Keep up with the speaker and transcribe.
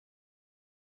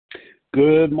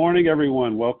Good morning,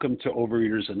 everyone. Welcome to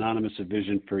Overeaters Anonymous, A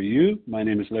Vision for You. My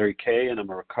name is Larry Kay, and I'm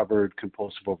a recovered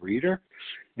compulsive overeater.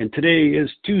 And today is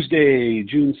Tuesday,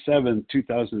 June 7th,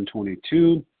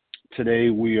 2022. Today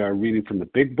we are reading from the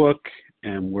Big Book,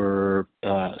 and we're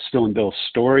still in Bill's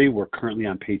story. We're currently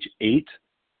on page 8,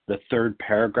 the third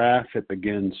paragraph. It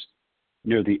begins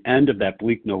near the end of that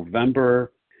bleak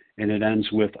November, and it ends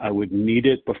with, I would need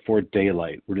it before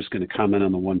daylight. We're just going to comment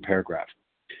on the one paragraph.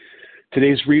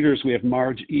 Today's readers, we have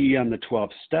Marge E. on the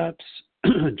 12 steps,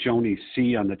 Joni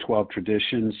C. on the 12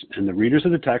 traditions, and the readers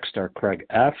of the text are Craig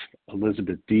F.,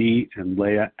 Elizabeth D., and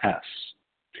Leah S.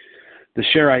 The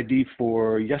share ID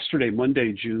for yesterday,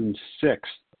 Monday, June 6th,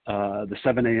 the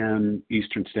 7 a.m.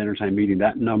 Eastern Standard Time meeting,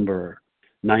 that number,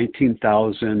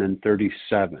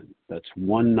 19,037. That's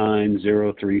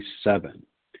 19037.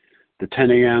 The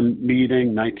 10 a.m.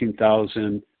 meeting,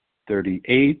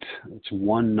 19,038. That's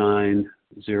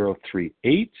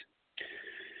 19038.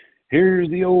 Here's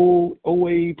the old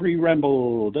OA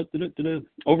pre-ramble.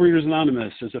 Overeaters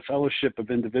Anonymous is a fellowship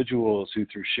of individuals who,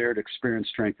 through shared experience,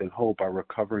 strength, and hope, are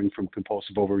recovering from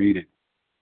compulsive overeating.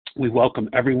 We welcome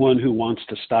everyone who wants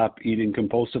to stop eating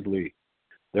compulsively.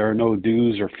 There are no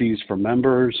dues or fees for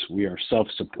members. We are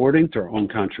self-supporting through our own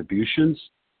contributions,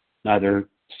 neither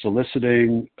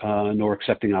soliciting nor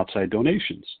accepting outside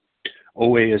donations.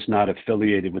 OA is not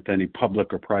affiliated with any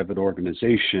public or private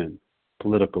organization,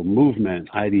 political movement,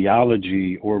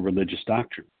 ideology, or religious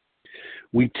doctrine.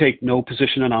 We take no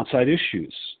position on outside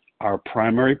issues. Our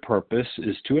primary purpose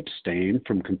is to abstain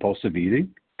from compulsive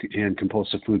eating and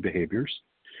compulsive food behaviors.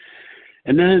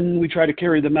 And then we try to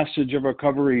carry the message of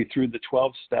recovery through the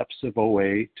 12 steps of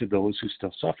OA to those who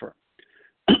still suffer.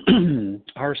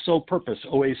 Our sole purpose,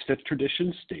 OA's fifth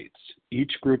tradition states,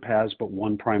 each group has but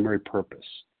one primary purpose: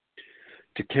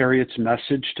 to carry its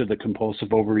message to the compulsive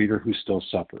overeater who still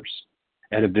suffers.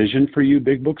 At A Vision for You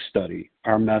Big Book Study,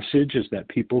 our message is that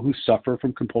people who suffer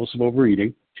from compulsive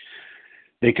overeating,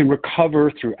 they can recover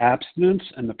through abstinence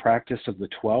and the practice of the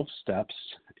 12 steps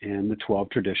and the 12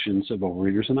 traditions of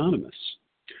Overeaters Anonymous.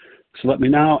 So let me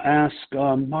now ask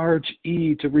Marge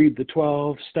E. to read the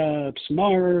 12 steps.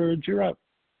 Marge, you're up.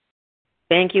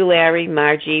 Thank you, Larry.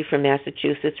 Margie from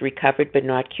Massachusetts, recovered but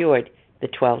not cured. The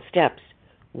 12 steps.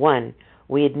 1.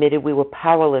 We admitted we were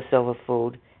powerless over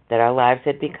food, that our lives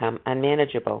had become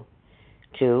unmanageable.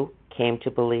 2. Came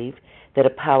to believe that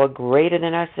a power greater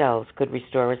than ourselves could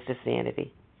restore us to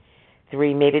sanity.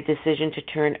 3. Made a decision to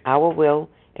turn our will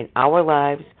and our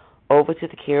lives over to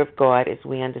the care of God as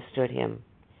we understood Him.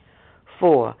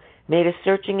 4. Made a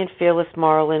searching and fearless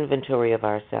moral inventory of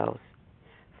ourselves.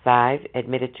 5.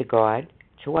 Admitted to God,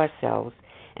 to ourselves,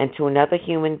 and to another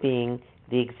human being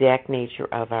the exact nature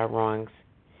of our wrongs.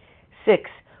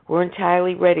 6. We're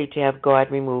entirely ready to have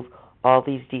God remove all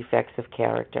these defects of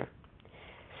character.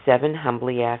 7.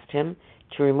 Humbly asked Him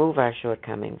to remove our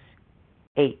shortcomings.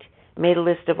 8. Made a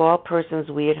list of all persons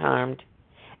we had harmed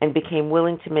and became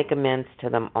willing to make amends to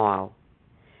them all.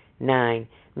 9.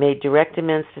 Made direct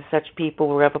amends to such people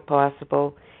wherever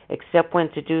possible, except when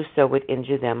to do so would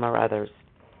injure them or others.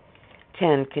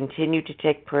 10. Continued to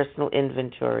take personal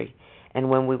inventory, and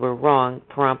when we were wrong,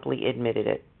 promptly admitted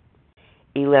it.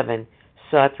 11.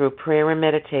 Sought through prayer and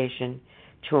meditation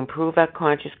to improve our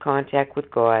conscious contact with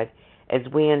God as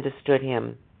we understood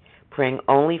Him, praying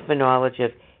only for knowledge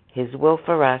of His will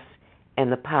for us and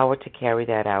the power to carry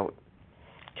that out.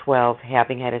 12.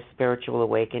 Having had a spiritual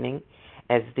awakening,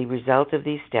 as the result of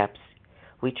these steps,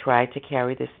 we tried to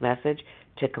carry this message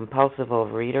to compulsive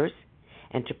overeaters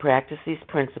and to practice these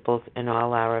principles in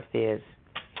all our affairs.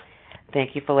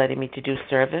 Thank you for letting me to do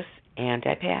service, and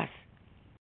I pass.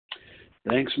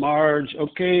 Thanks, Marge.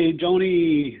 Okay,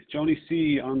 Joni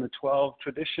C. on the 12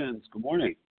 traditions. Good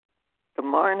morning. Good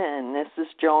morning. This is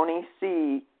Joni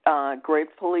C.,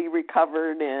 gratefully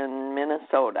recovered in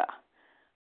Minnesota.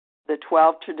 The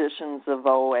 12 traditions of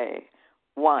OA.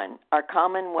 1. Our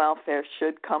common welfare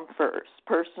should come first.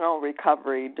 Personal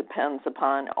recovery depends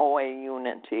upon OA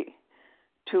unity.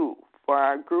 2. For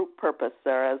our group purpose,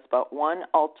 there is but one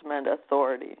ultimate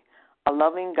authority, a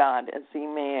loving God as He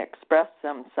may express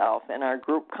Himself in our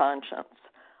group conscience.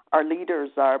 Our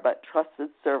leaders are but trusted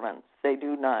servants. They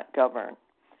do not govern.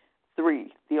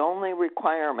 3. The only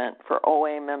requirement for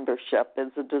OA membership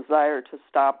is a desire to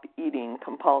stop eating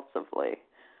compulsively.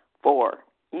 4.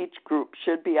 Each group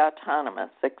should be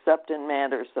autonomous except in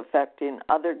matters affecting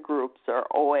other groups or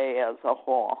OA as a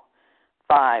whole.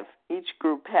 5. Each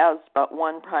group has but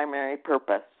one primary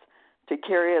purpose, to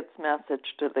carry its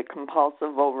message to the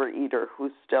compulsive overeater who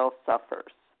still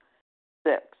suffers.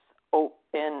 6.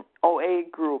 An OA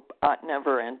group ought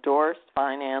never endorse,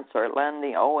 finance, or lend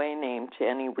the OA name to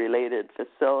any related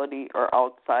facility or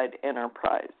outside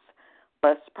enterprise,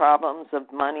 lest problems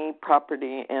of money,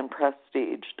 property, and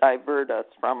prestige divert us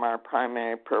from our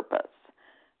primary purpose.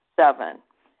 7.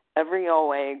 Every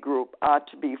OA group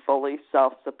ought to be fully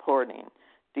self-supporting,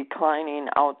 declining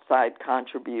outside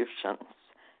contributions.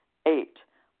 8.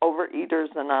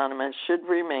 Overeaters Anonymous should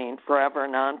remain forever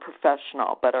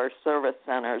non-professional, but our service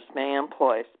centers may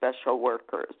employ special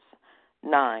workers.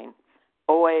 9.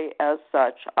 OA as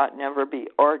such ought never be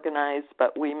organized,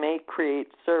 but we may create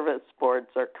service boards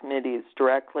or committees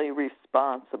directly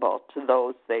responsible to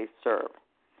those they serve.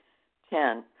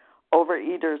 10.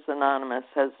 Overeaters Anonymous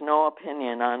has no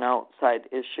opinion on outside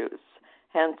issues.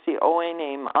 Hence, the OA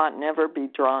name ought never be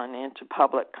drawn into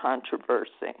public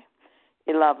controversy.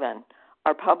 11.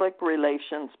 Our public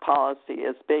relations policy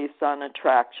is based on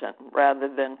attraction rather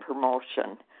than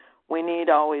promotion. We need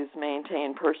always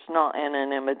maintain personal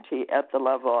anonymity at the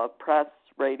level of press,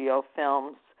 radio,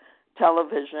 films,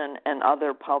 television, and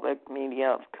other public media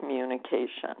of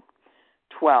communication.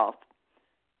 12.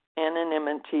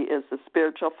 Anonymity is the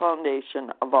spiritual foundation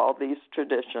of all these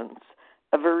traditions,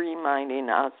 ever reminding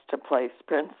us to place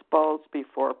principles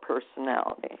before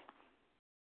personality.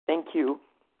 Thank you.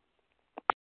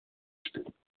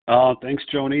 Thanks,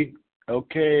 Joni.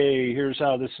 Okay, here's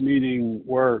how this meeting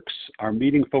works. Our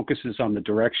meeting focuses on the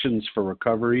directions for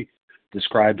recovery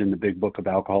described in the Big Book of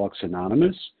Alcoholics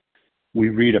Anonymous. We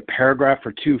read a paragraph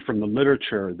or two from the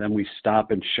literature, then we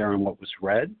stop and share on what was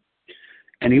read.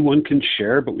 Anyone can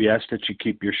share, but we ask that you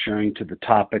keep your sharing to the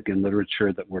topic and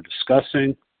literature that we're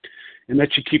discussing, and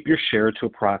that you keep your share to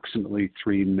approximately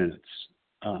 3 minutes.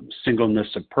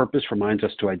 Singleness of purpose reminds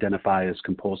us to identify as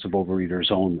compulsive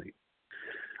overeaters only.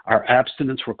 Our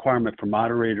abstinence requirement for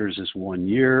moderators is 1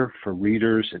 year. For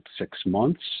readers, it's 6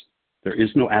 months. There is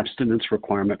no abstinence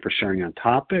requirement for sharing on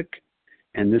topic,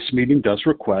 and this meeting does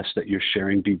request that your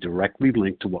sharing be directly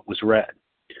linked to what was read.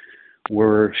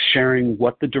 We're sharing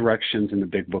what the directions in the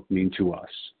Big Book mean to us.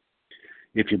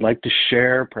 If you'd like to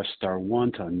share, press star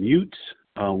 1 to unmute.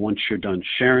 Once you're done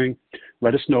sharing,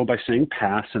 let us know by saying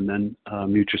pass and then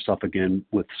mute yourself again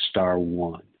with star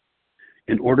 1.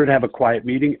 In order to have a quiet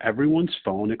meeting, everyone's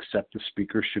phone except the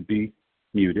speaker should be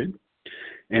muted.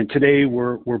 And today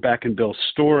we're back in Bill's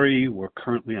story. We're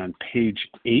currently on page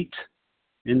 8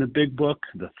 in the Big Book,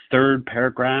 the 3rd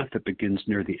paragraph. It begins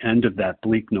near the end of that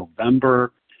bleak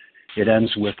November. It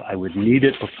ends with, I would need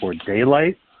it before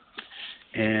daylight.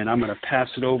 And I'm going to pass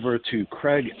it over to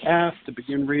Craig F. to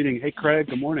begin reading. Hey, Craig,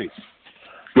 good morning.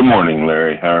 Good morning,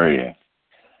 Larry. How are you?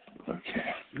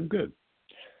 Okay. I'm good.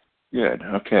 Good.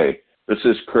 Okay. This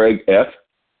is Craig F.,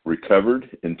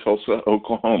 recovered in Tulsa,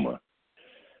 Oklahoma.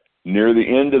 Near the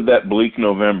end of that bleak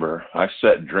November, I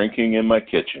sat drinking in my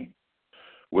kitchen.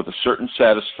 With a certain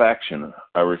satisfaction,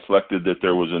 I reflected that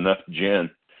there was enough gin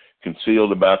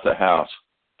concealed about the house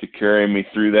to carry me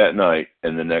through that night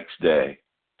and the next day.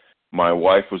 My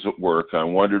wife was at work. I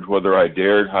wondered whether I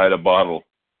dared hide a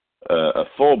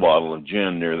full bottle of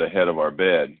gin near the head of our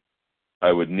bed.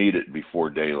 I would need it before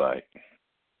daylight.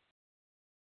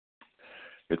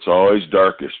 It's always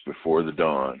darkest before the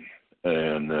dawn.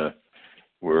 And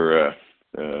we're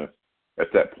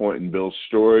at that point in Bill's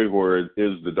story where it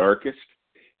is the darkest.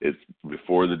 It's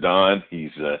before the dawn.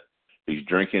 He's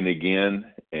drinking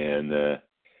again, and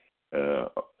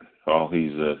all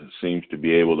he seems to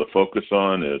be able to focus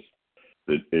on is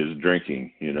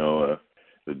drinking. You know,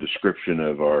 the description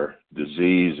of our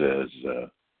disease as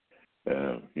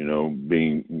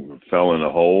being fell in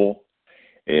a hole,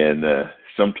 and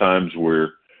sometimes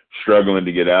we're struggling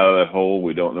to get out of that hole.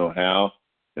 We don't know how,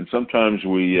 and sometimes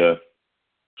we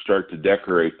start to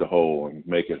decorate the hole and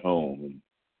make it home and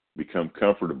become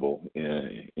comfortable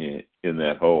in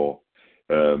that hole.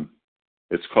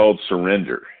 It's called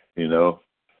surrender. You know,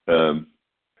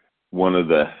 one of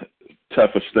the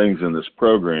toughest things in this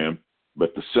program,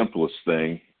 but the simplest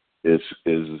thing is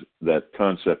that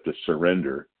concept of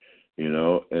surrender. You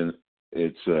know, and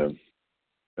it's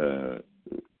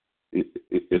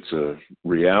a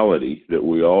reality that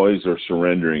we always are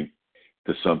surrendering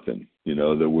to something. You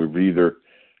know, that we've either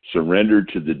surrendered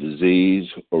to the disease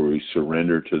or we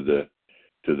surrender to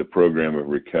the program of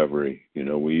recovery. You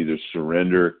know, we either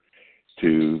surrender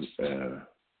to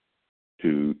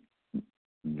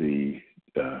the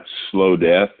slow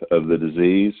death of the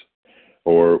disease,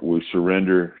 or we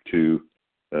surrender to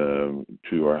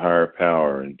our higher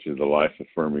power and to the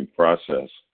life-affirming process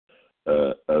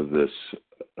of this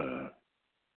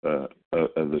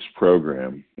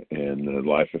program, and the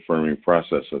life-affirming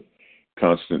process of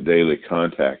constant daily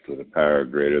contact with a power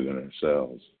greater than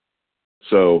ourselves.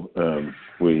 So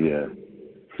we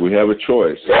have a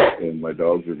choice, and my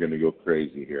dogs are going to go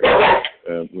crazy here.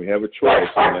 We have a choice,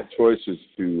 and that choice is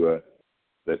to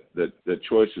that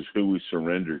choice is who we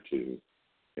surrender to.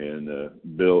 And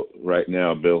Bill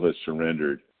has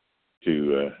surrendered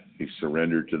to he's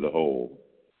surrendered to the whole,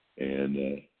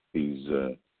 and he's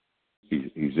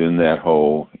in that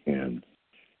hole, and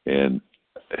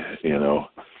you know,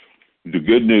 the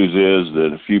good news is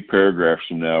that a few paragraphs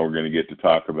from now we're going to get to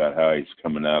talk about how he's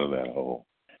coming out of that hole.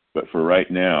 But for right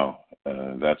now,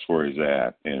 that's where he's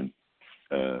at, and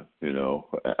you know,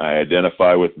 I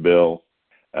identify with Bill.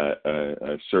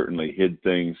 I certainly hid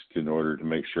things in order to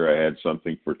make sure I had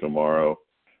something for tomorrow.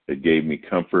 It gave me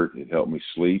comfort. It helped me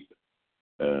sleep.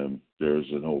 There's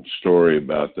an old story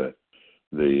about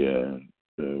the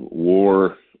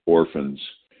war orphans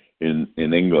in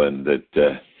England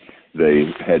that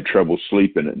they had trouble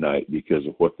sleeping at night because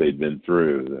of what they'd been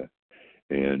through,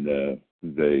 and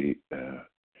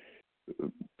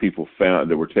people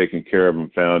found that were taking care of them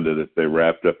found that if they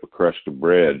wrapped up a crust of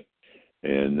bread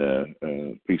and a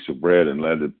piece of bread and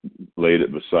laid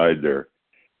it beside their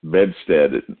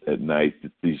bedstead at night,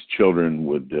 that these children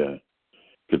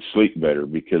could sleep better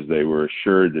because they were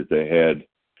assured that they had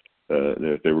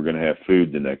that they were going to have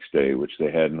food the next day, which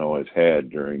they hadn't always had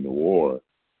during the war.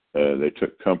 They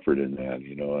took comfort in that.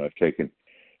 You know, I've taken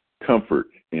comfort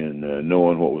in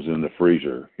knowing what was in the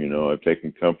freezer. You know, I've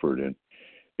taken comfort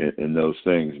in those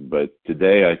things. But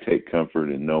today I take comfort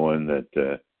in knowing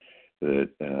that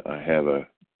I have a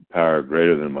power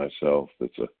greater than myself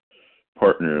that's a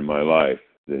partner in my life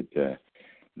that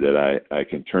I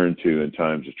can turn to in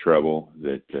times of trouble,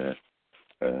 that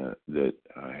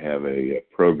I have a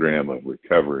program of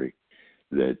recovery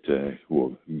that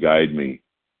will guide me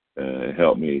and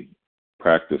help me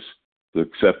practice the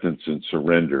acceptance and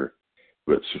surrender,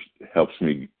 but helps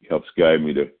guide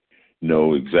me to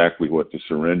know exactly what to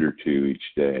surrender to each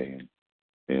day.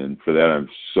 And for that, I'm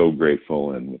so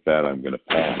grateful. And with that, I'm going to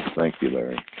pass. Thank you,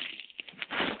 Larry.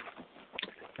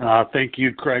 Thank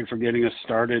you, Craig, for getting us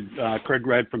started. Craig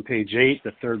read from page 8,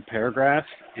 the third paragraph.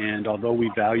 And although we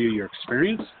value your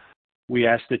experience, we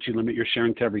ask that you limit your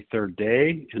sharing to every third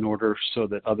day in order so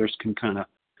that others can kind of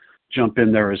jump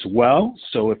in there as well.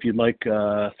 So if you'd like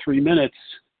 3 minutes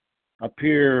up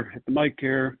here, hit the mic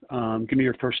here, give me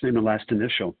your first name and last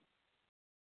initial.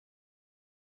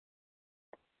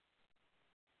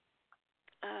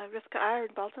 Rivka R.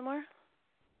 in Baltimore.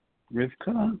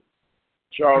 Rivka.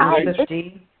 Charles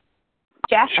D.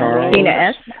 Jackie. Charles. Tina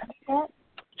S.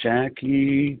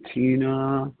 Jackie,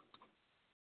 Tina.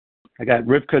 I got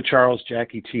Rivka, Charles,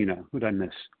 Jackie, Tina. Who'd I miss?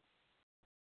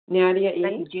 Nadia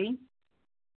E. G.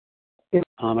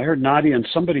 I heard Nadia and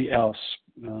somebody else.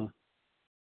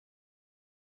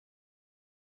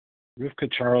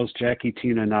 Rivka, Charles, Jackie,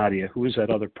 Tina, Nadia. Who was that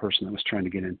other person that was trying to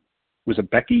get in? Was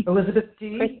it Becky? Elizabeth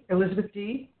D. Elizabeth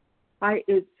D. Hi,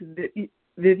 it's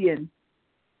Vivian.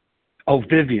 Oh,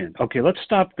 Vivian. Okay, let's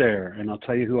stop there, and I'll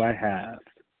tell you who I have.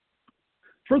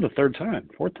 For the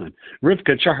fourth time.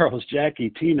 Rivka, Charles, Jackie,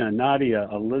 Tina, Nadia,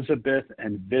 Elizabeth,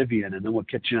 and Vivian, and then we'll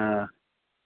get you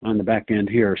on the back end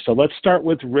here. So let's start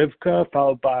with Rivka,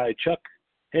 followed by Chuck.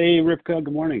 Hey, Rivka,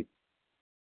 good morning.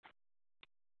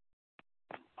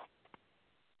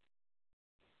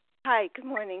 Hi, good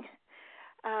morning.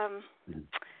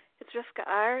 It's Rivka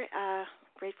R.,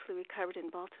 gratefully recovered in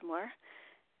Baltimore.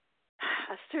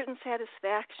 A certain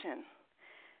satisfaction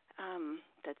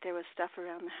that there was stuff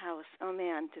around the house. Oh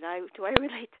man, do I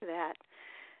relate to that?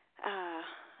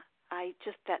 I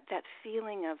just that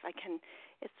feeling of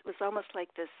it was almost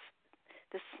like this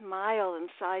smile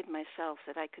inside myself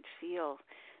that I could feel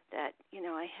that, you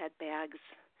know, I had bags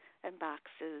and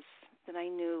boxes that I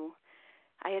knew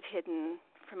I had hidden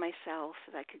for myself,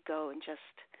 that I could go and just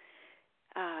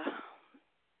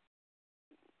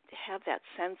have that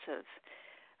sense of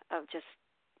just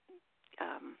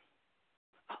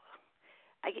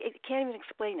I can't even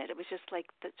explain it. It was just like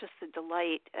the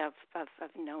delight of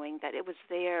knowing that it was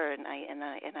there, and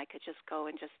I could just go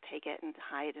and just take it and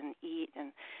hide and eat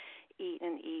and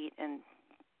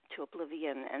to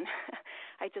oblivion. And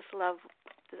I just love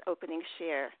the opening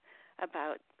share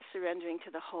about surrendering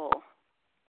to the whole.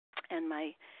 And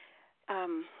I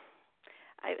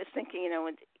was thinking, you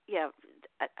know,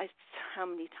 how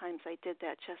many times I did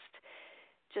that,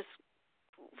 just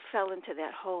fell into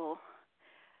that hole,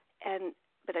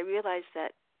 but I realized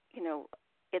that, you know,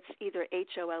 it's either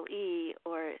HOLE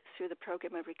or through the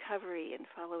program of recovery and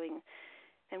following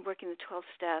and working the 12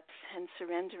 steps and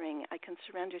surrendering, I can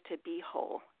surrender to be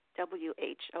whole,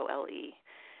 WHOLE,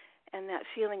 and that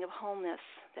feeling of wholeness,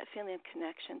 that feeling of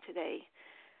connection today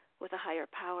with a higher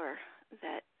power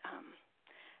that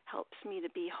helps me to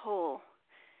be whole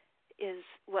is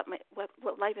what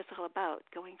life is all about.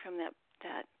 Going from that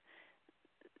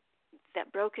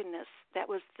brokenness.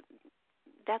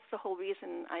 That's the whole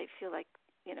reason I feel like,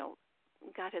 you know,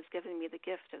 God has given me the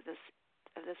gift of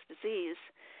this disease.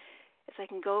 Is I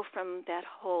can go from that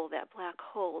hole, that black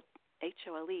hole,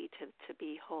 HOLE, to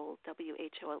be whole,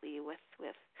 WHOLE,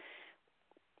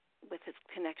 with his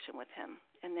connection with him,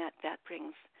 and that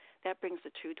brings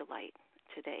the true delight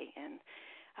today. And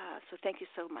so thank you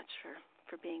so much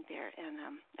for being there,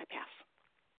 and I pass.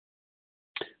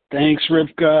 Thanks,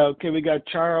 Rivka. Okay, we got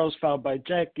Charles followed by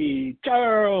Jackie.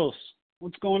 Charles,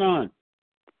 what's going on?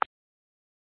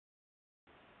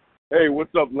 Hey,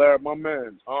 what's up, Larry, my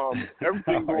man?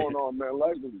 Everything going on, man.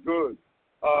 Life is good.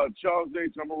 Charles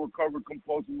H., I'm a recovered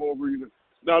compulsive overeater.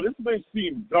 Now, this may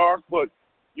seem dark, but,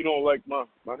 you know, like my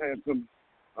handsome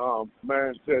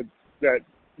man said, that,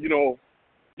 you know,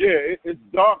 yeah, it's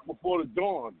dark before the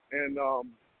dawn. And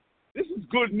this is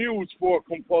good news for a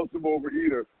compulsive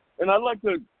overeater. And I'd like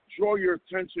to draw your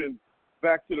attention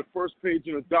back to the first page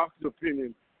in the doctor's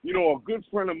opinion. You know, a good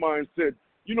friend of mine said,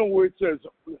 you know, where it says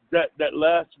that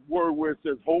last word where it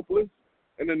says hopeless,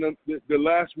 and then the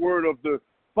last word of the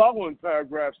following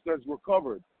paragraph says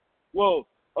recovered. Well,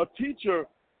 a teacher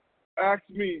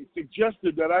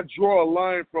suggested that I draw a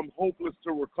line from hopeless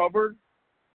to recovered,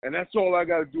 and that's all I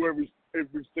got to do every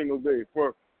single day.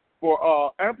 For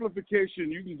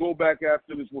amplification, you can go back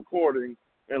after this recording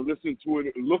and listen to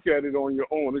it and look at it on your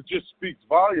own. It just speaks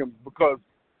volumes because,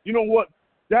 you know what?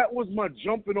 That was my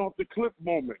jumping off the cliff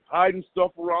moment, hiding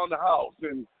stuff around the house.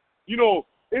 And, you know,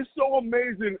 it's so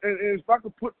amazing. And if I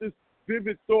could put this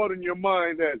vivid thought in your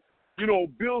mind that, you know,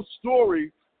 Bill's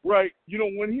story, right, you know,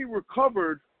 when he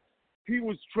recovered, he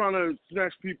was trying to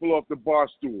snatch people off the bar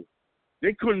stool.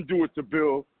 They couldn't do it to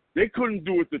Bill. They couldn't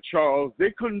do it to Charles.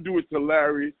 They couldn't do it to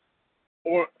Larry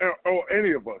or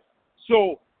any of us.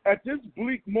 So at this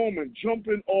bleak moment,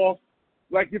 jumping off,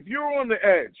 like if you're on the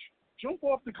edge, jump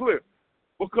off the cliff.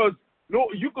 Because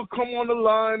you could come on the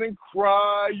line and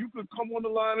cry. You could come on the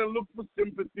line and look for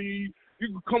sympathy.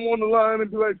 You could come on the line and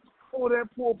be like, oh, that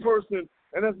poor person.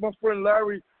 And as my friend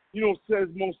Larry, you know, says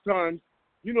most times,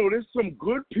 you know, there's some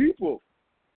good people.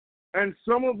 And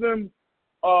some of them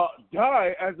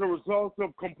die as a result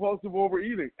of compulsive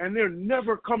overeating. And they're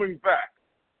never coming back.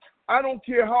 I don't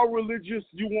care how religious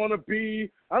you want to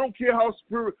be. I don't care how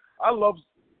I love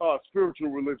spiritual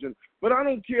religion. But I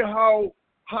don't care how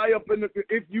high up in the,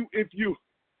 if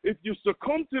you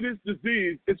succumb to this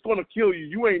disease, it's going to kill you.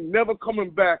 You ain't never coming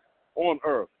back on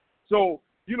earth. So,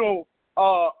 you know,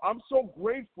 I'm so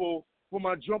grateful for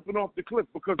my jumping off the cliff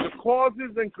because the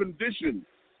causes and conditions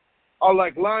are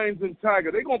like lions and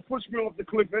tigers. They're going to push me off the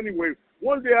cliff anyway.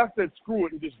 One day I said, screw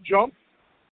it, and just jumped.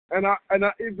 And I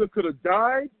either could have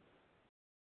died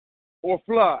or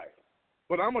fly.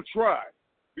 But I'm going to try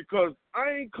because I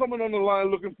ain't coming on the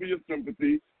line looking for your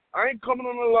sympathy. I ain't coming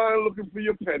on the line looking for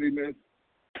your pettiness.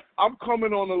 I'm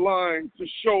coming on the line to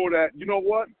show that, you know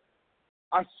what?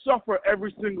 I suffer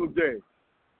every single day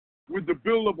with the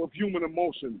buildup of human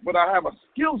emotions, but I have a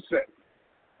skill set.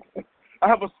 I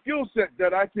have a skill set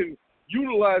that I can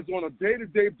utilize on a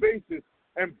day-to-day basis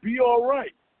and be all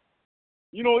right.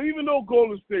 You know, even though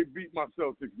Golden State beat my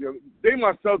Celtics, they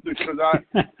my Celtics because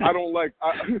I don't like.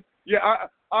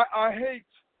 I hate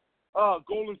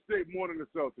Golden State more than the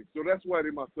Celtics, so that's why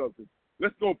they're my Celtics.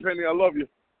 Let's go, Penny. I love you.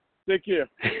 Take care.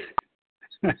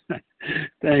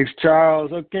 Thanks,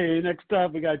 Charles. Okay, next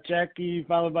up we got Jackie,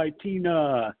 followed by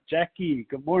Tina. Jackie,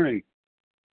 good morning.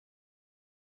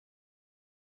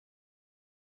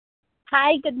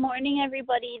 Hi, good morning,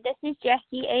 everybody. This is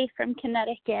Jackie A. from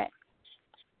Connecticut.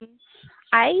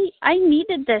 I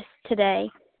needed this today.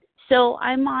 So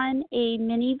I'm on a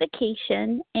mini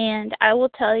vacation, and I will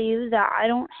tell you that I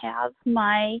don't have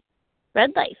my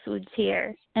red light foods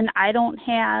here, and I don't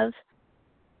have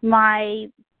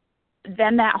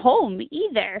them at home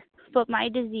either. But my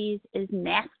disease is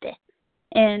nasty,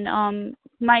 and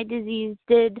my disease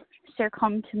did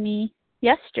succumb to me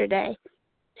yesterday.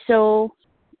 So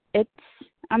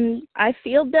I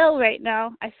feel Bill right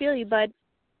now. I feel you, bud.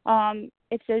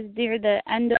 It says near the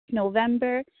end of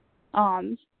November,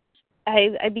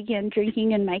 I began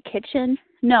drinking in my kitchen.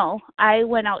 No, I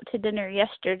went out to dinner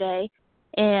yesterday,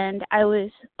 and I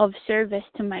was of service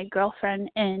to my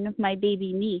girlfriend and my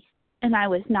baby niece, and I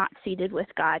was not seated with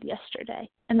God yesterday,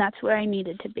 and that's where I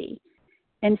needed to be.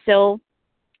 And so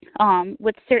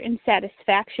with certain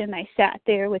satisfaction, I sat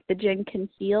there with the gin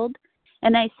concealed,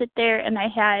 and I sit there, and I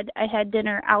had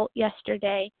dinner out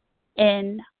yesterday,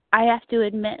 and I have to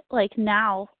admit, like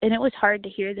now, and it was hard to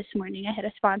hear this morning, I had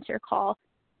a sponsor call,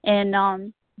 and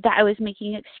that I was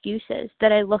making excuses,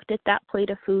 that I looked at that plate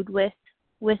of food with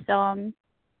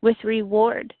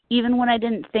reward, even when I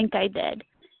didn't think I did.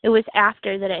 It was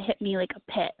after that it hit me like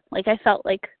a pit. Like I felt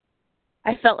like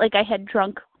I had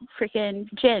drunk freaking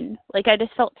gin. Like I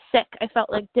just felt sick. I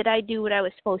felt like, did I do what I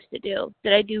was supposed to do?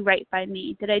 Did I do right by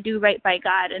me? Did I do right by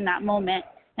God in that moment?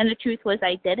 And the truth was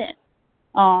I didn't.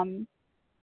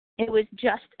 It was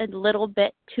just a little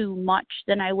bit too much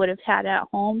than I would have had at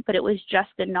home, but it was just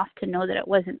enough to know that it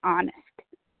wasn't honest.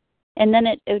 And then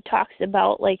it talks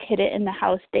about like hid it in the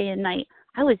house day and night.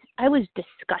 I was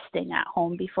disgusting at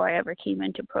home before I ever came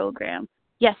into program.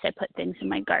 Yes, I put things in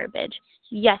my garbage.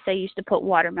 Yes, I used to put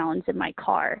watermelons in my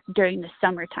car during the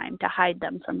summertime to hide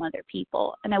them from other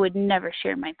people. And I would never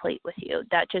share my plate with you.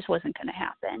 That just wasn't going to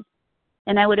happen.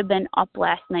 And I would have been up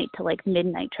last night till like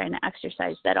midnight trying to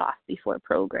exercise that off before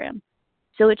program.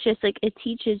 So it's just like it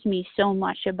teaches me so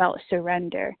much about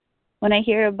surrender. When I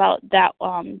hear about that,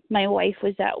 my wife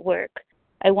was at work,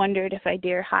 I wondered if I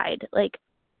dare hide. Like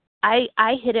I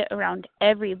hid it around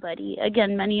everybody.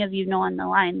 Again, many of you know on the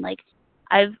line, like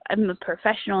I'm a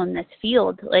professional in this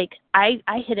field. Like I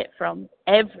hid it from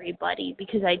everybody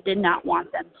because I did not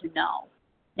want them to know.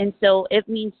 And so it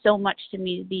means so much to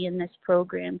me to be in this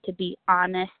program, to be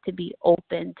honest, to be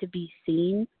open, to be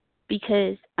seen,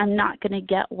 because I'm not going to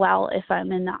get well if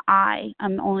I'm in the I.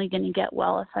 I'm only going to get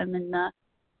well if I'm in the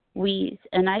we's.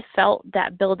 And I felt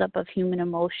that buildup of human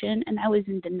emotion, and I was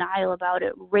in denial about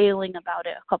it, railing about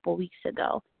it a couple weeks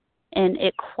ago. And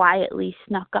it quietly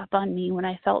snuck up on me when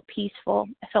I felt peaceful.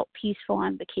 I felt peaceful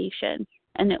on vacation,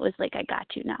 and it was like, I got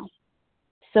you now.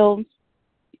 So,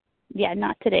 yeah,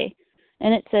 not today.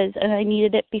 And it says, and I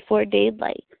needed it before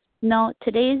daylight. No,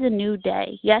 today is a new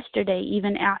day. Yesterday,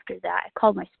 even after that, I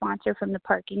called my sponsor from the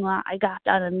parking lot. I got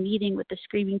on a meeting with the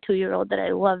screaming 2-year-old that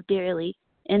I love dearly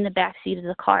in the back seat of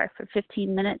the car for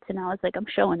 15 minutes, and I was like, I'm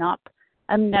showing up.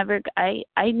 I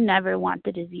never want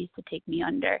the disease to take me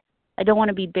under. I don't want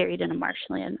to be buried in a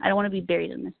marshland. I don't want to be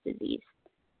buried in this disease.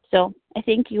 So I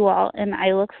thank you all, and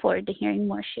I look forward to hearing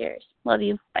more shares. Love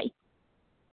you. Bye.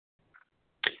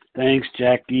 Thanks,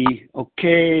 Jackie.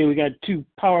 Okay, we got two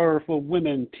powerful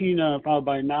women, Tina followed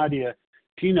by Nadia.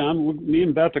 Tina, me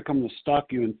and Beth are coming to stalk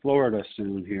you in Florida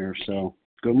soon here, so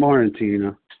good morning,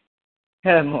 Tina.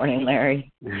 Good morning,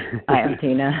 Larry. I am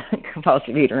Tina,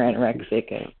 compulsive eater,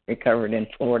 anorexic, recovered in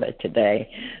Florida today.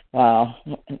 Wow,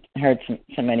 I heard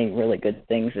so many really good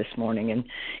things this morning. And,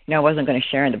 I wasn't going to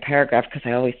share in the paragraph because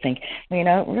I always think,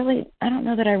 really, I don't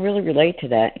know that I really relate to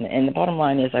that. And the bottom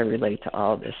line is I relate to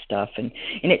all this stuff. And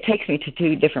it takes me to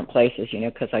two different places,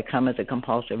 because I come as a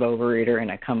compulsive overeater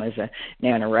and I come as an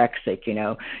anorexic,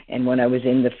 And when I was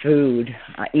in the food,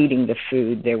 eating the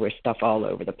food, there was stuff all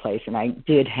over the place. And I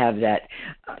did have that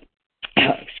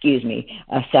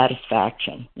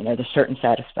satisfaction, the certain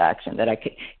satisfaction that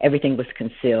everything was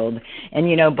concealed.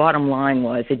 And, bottom line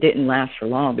was it didn't last for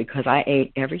long because I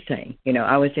ate everything.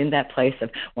 I was in that place of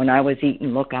when I was eating,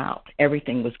 look out,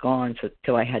 everything was gone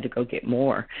till I had to go get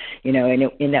more, and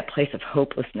in that place of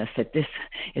hopelessness that this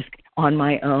is on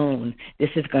my own. This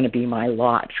is going to be my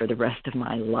lot for the rest of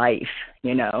my life,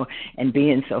 and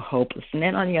being so hopeless. And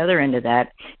then on the other end of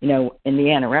that, in the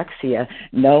anorexia,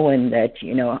 knowing that,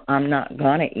 I'm not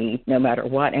going to eat no matter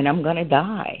what, and I'm going to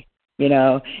die,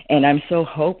 and I'm so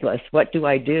hopeless. What do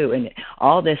I do? And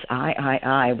all this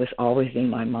I was always in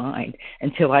my mind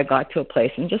until I got to a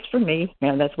place, and just for me,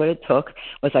 that's what it took,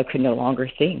 was I could no longer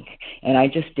think. And I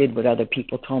just did what other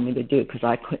people told me to do because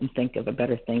I couldn't think of a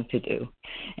better thing to do.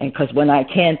 And because when I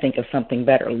can think of something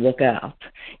better, look out.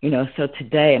 So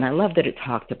today, and I love that it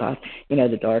talked about,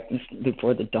 the darkness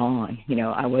before the dawn.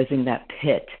 I was in that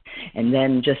pit. And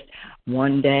then just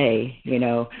one day,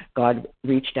 God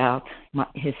reached out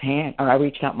his hand, or I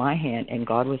reached out my hand, and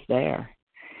God was there.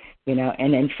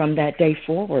 And then from that day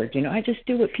forward, I just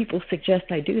do what people suggest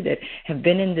I do that have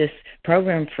been in this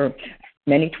program for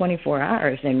many 24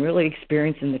 hours and really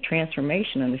experiencing the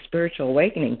transformation and the spiritual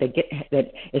awakening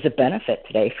that is a benefit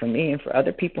today for me and for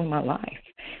other people in my life.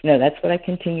 That's what I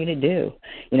continue to do.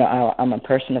 I'm a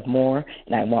person of more,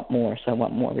 and I want more, so I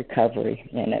want more recovery.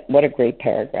 And what a great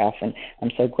paragraph, and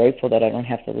I'm so grateful that I don't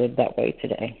have to live that way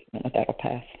today. And that'll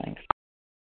pass. Thanks.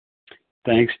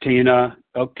 Thanks, Tina.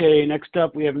 Okay, next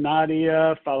up we have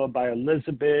Nadia, followed by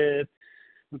Elizabeth.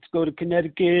 Let's go to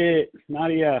Connecticut.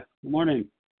 Nadia, good morning.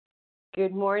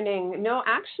 Good morning. No,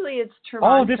 actually, it's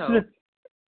Toronto. This is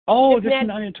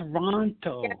Nadia in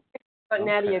Toronto. Yeah, but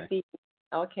Nadia B.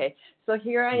 Okay, so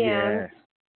here I am.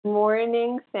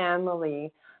 Morning,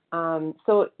 family.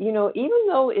 So even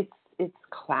though it's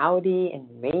cloudy and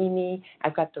rainy,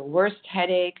 I've got the worst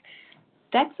headache.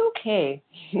 that's okay.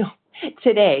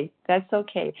 Today, that's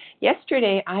okay.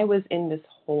 Yesterday, I was in this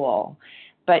hole.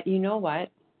 But you know what?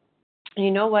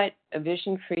 A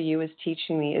Vision for You is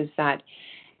teaching me is that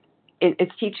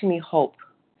it's teaching me hope.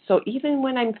 So even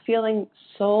when I'm feeling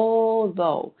so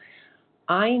low,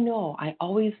 I know I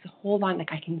always hold on.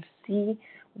 Like I can see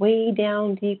way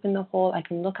down deep in the hole. I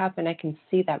can look up and I can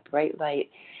see that bright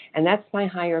light. And that's my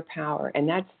higher power. And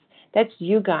that's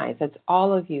you guys. That's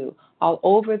all of you all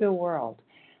over the world.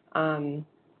 Throwing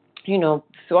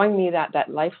me that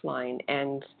lifeline.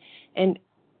 And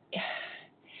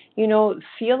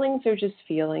feelings are just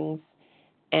feelings.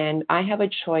 And I have a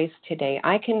choice today.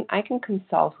 I can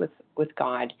consult with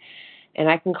God, and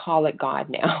I can call it God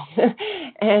now.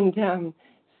 And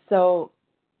so,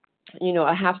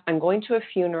 I'm going to a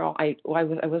funeral. I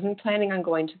wasn't planning on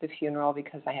going to the funeral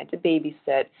because I had to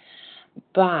babysit,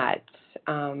 but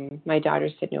my daughter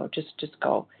said no, just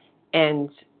go. And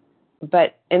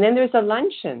then there's a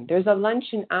luncheon. There's a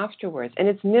luncheon afterwards, and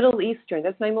it's Middle Eastern.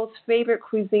 That's my most favorite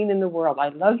cuisine in the world. I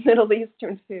love Middle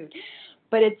Eastern food.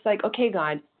 But it's like, okay,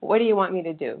 God, what do you want me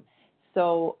to do?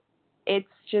 So it's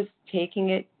just taking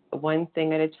it one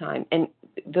thing at a time. And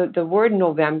the word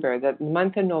November, the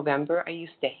month of November, I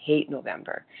used to hate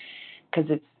November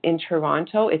because it's in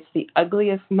Toronto. It's the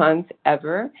ugliest month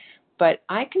ever. But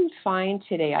I can find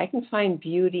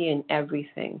beauty in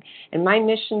everything. And my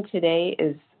mission today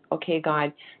is, okay,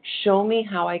 God, show me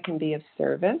how I can be of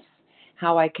service,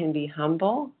 how I can be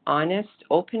humble, honest,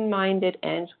 open-minded,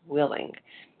 and willing.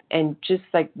 And just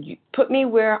like you put me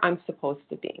where I'm supposed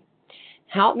to be.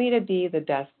 Help me to be the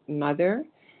best mother,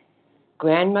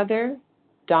 grandmother,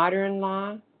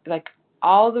 daughter-in-law, like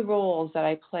all the roles that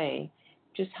I play.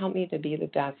 Just help me to be the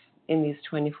best in these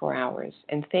 24 hours.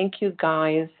 And thank you,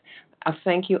 guys.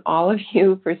 Thank you, all of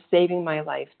you, for saving my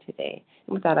life today.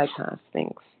 And with that, I pass.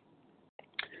 Thanks.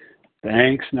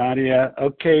 Thanks, Nadia.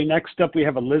 Okay, next up we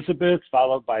have Elizabeth,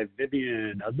 followed by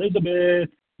Vivian. Elizabeth,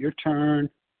 your turn.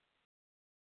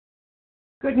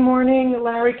 Good morning,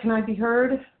 Larry. Can I be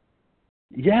heard?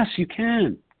 Yes, you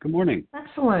can. Good morning.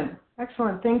 Excellent.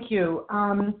 Thank you.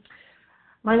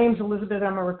 My name's Elizabeth.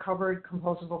 I'm a recovered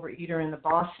compulsive overeater in the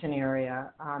Boston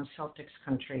area, Celtics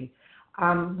country.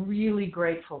 I'm really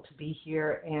grateful to be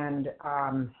here and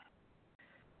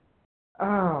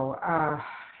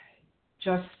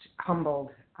just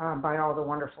humbled by all the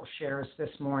wonderful shares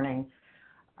this morning.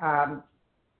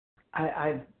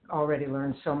 I've already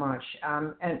learned so much.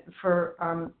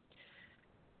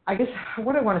 I guess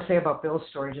what I want to say about Bill's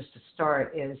story, just to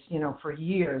start, is, for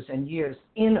years and years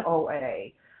in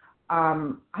OA,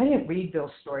 I didn't read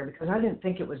Bill's story because I didn't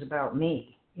think it was about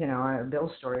me.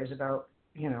 Bill's story is about,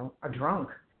 a drunk.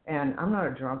 And I'm not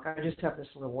a drunk. I just have this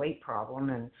little weight problem,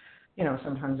 and,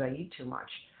 sometimes I eat too much.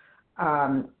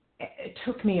 It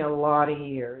took me a lot of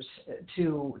years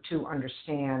to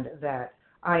understand that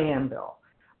I am Bill.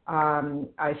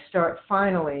 I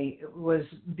finally was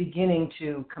beginning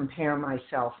to compare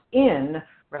myself in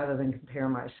rather than compare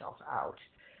myself out,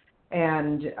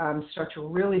 and start to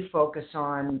really focus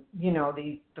on,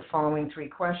 the following three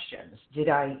questions. Did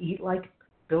I eat like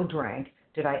Bill drank?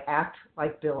 Did I act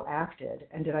like Bill acted?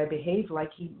 And did I behave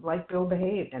like Bill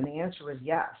behaved? And the answer was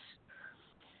yes.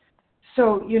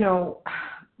 So,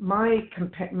 my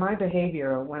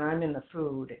behavior when I'm in the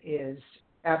food is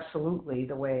absolutely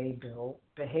the way Bill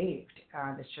behaved.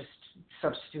 It's just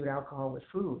substitute alcohol with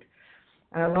food.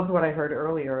 And I loved what I heard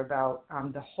earlier about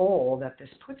the hole that this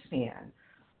puts me in,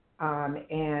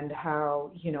 and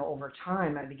how, over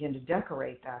time I begin to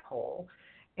decorate that hole,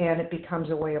 and it becomes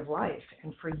a way of life.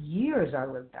 And for years I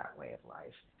lived that way of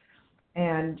life.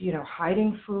 And,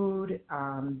 hiding food,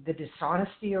 the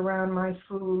dishonesty around my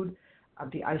food,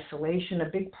 the isolation. A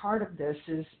big part of this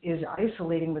is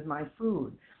isolating with my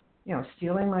food.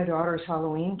 Stealing my daughter's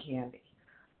Halloween candy.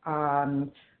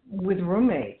 With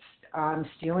roommates,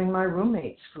 stealing my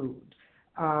roommate's food.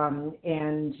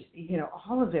 And,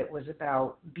 all of it was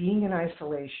about being in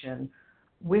isolation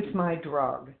with my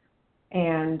drug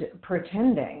and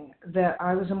pretending that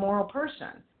I was a moral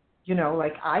person.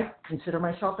 Like I consider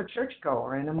myself a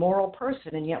churchgoer and a moral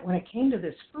person, and yet when it came to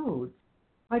this food,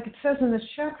 like it says in this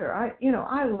chapter,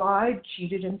 I lied,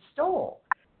 cheated, and stole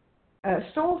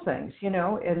things,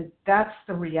 and that's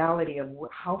the reality of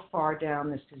how far down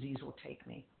this disease will take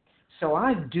me. So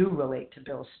I do relate to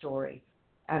Bill's story,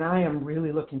 and I am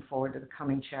really looking forward to the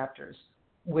coming chapters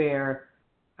where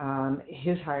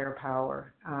his higher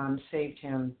power saved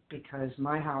him, because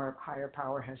my higher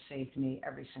power has saved me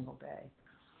every single day.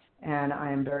 And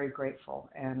I am very grateful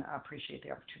and appreciate the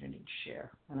opportunity to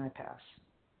share, and I pass.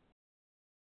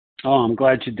 Oh, I'm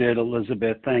glad you did,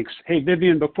 Elizabeth. Thanks. Hey,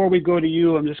 Vivian, before we go to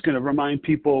you, I'm just going to remind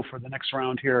people for the next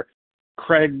round here,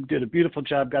 Craig did a beautiful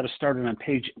job, got us started on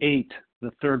page 8,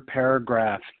 the third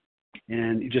paragraph,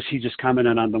 and he just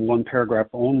commented on the one paragraph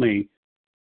only.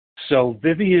 So,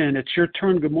 Vivian, it's your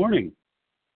turn. Good morning.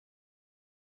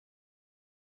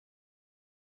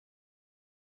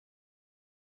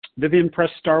 Vivian,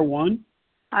 press star 1.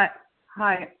 Hi,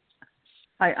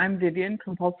 I'm Vivian,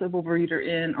 compulsive overeater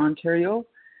in Ontario.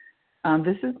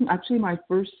 This is actually my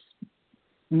first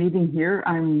meeting here.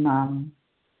 I'm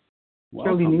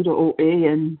fairly new to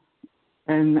OA and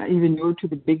even newer to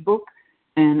the Big Book.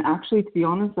 And actually, to be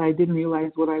honest, I didn't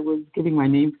realize what I was giving my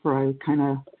name for. I kind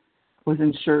of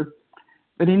wasn't sure.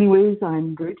 But anyways,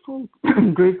 I'm grateful,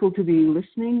 grateful to be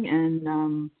listening,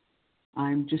 and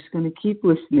I'm just going to keep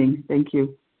listening. Thank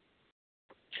you.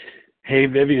 Hey,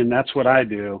 Vivian, that's what I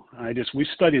do. We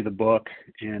study the book,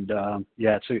 and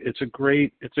it's a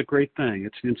great thing.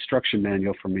 It's an instruction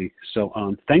manual for me. So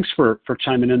thanks for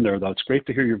chiming in there, though. It's great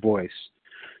to hear your voice.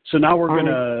 So now we're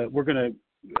gonna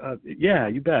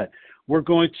you bet. We're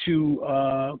going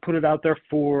to put it out there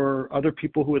for other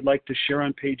people who would like to share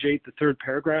on page 8, the third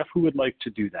paragraph. Who would like to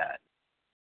do that?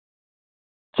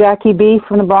 Jackie B.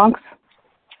 from the Bronx.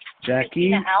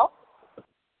 Jackie.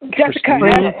 Jessica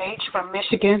H. from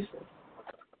Michigan.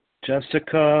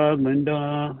 Jessica,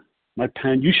 Linda, my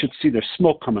pen. You should see there's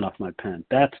smoke coming off my pen.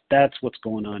 That's what's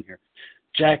going on here.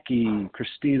 Jackie,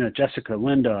 Christina, Jessica,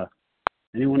 Linda.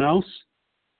 Anyone else?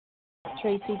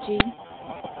 Tracy G.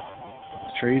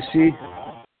 Tracy.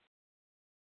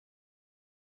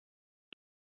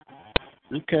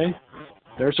 Okay.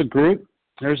 There's a group.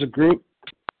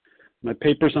 My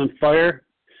paper's on fire.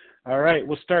 All right,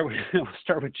 we'll start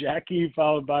with Jackie,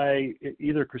 followed by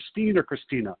either Christine or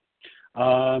Christina.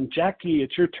 Jackie,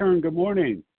 it's your turn. Good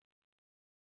morning.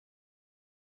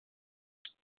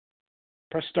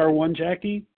 Press star 1,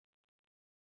 Jackie.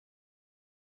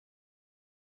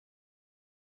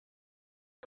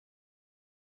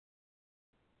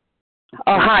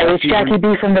 Hi, it's Jackie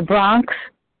B. from the Bronx.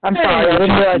 I'm sorry, I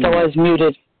didn't realize I was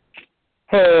muted.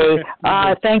 Hey,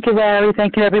 thank you, Larry.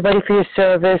 Thank you, everybody, for your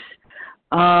service.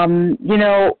 I am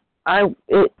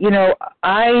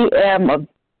of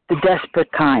the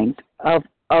desperate kind of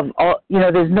all,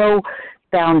 there's no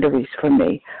boundaries for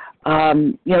me.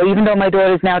 Even though my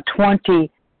daughter's now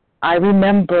 20, I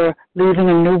remember leaving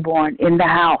a newborn in the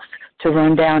house to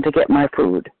run down to get my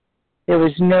food. There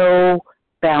was no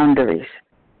boundaries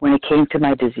when it came to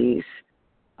my disease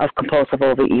of compulsive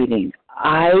overeating.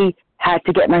 I had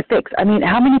to get my fix. I mean,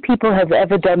 how many people have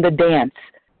ever done the dance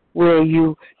where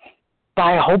you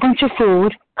buy a whole bunch of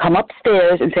food, come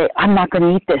upstairs and say, I'm not going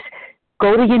to eat this.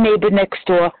 Go to your neighbor next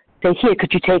door, say, here,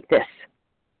 could you take this?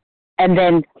 And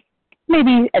then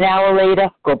maybe an hour later,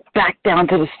 go back down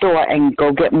to the store and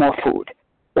go get more food.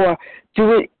 Or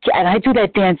do it, and I do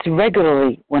that dance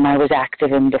regularly when I was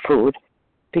active in the food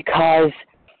because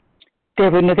there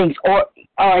were no things, or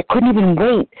I couldn't even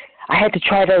wait. I had to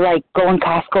try to go in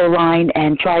Costco line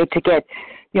and try to get,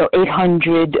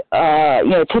 800,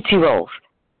 Tootsie Rolls.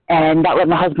 And not let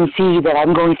my husband see that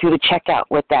I'm going through the checkout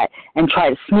with that and try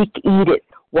to sneak eat it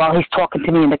while he's talking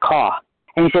to me in the car.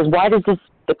 And he says, why does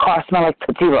the car smell like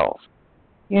Tootsie Rolls?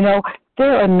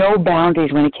 There are no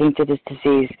boundaries when it came to this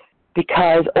disease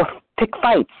or pick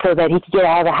fights so that he could get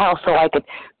out of the house so I could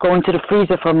go into the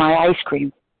freezer for my ice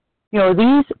cream.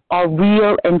 These are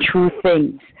real and true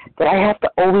things that I have to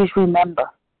always remember.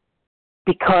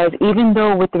 Because even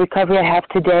though with the recovery I have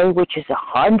today, which is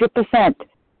 100%,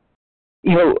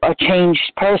 a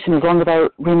changed person as long as I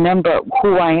remember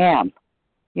who I am.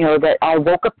 That I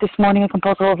woke up this morning a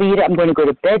compulsive overeater. I'm going to go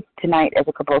to bed tonight as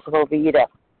a compulsive overeater.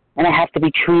 And I have to be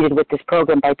treated with this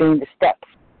program by doing the steps.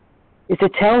 Is to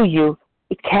tell you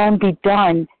it can be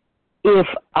done if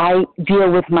I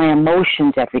deal with my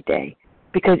emotions every day.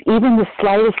 Because even the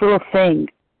slightest little thing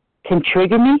can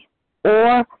trigger me,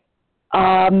 or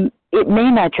it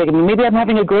may not trigger me. Maybe I'm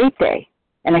having a great day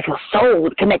and I feel so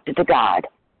connected to God.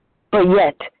 But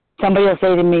yet, somebody will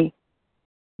say to me,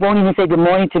 won't even say good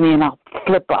morning to me, and I'll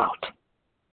flip out.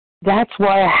 That's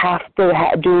why I have to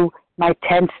do my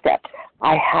 10 steps.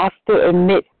 I have to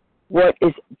admit what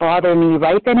is bothering me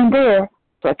right then and there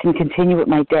so I can continue with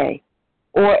my day.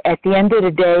 Or at the end of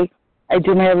the day, I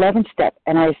do my 11th step,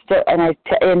 and I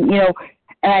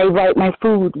write my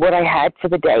food, what I had for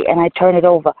the day, and I turn it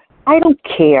over. I don't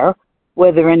care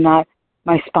whether or not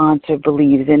my sponsor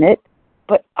believes in it.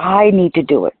 But I need to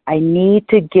do it. I need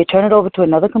to turn it over to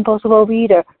another compulsive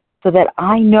overeater so that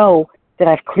I know that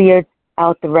I've cleared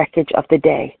out the wreckage of the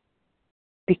day.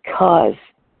 Because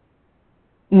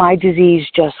my disease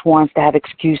just wants to have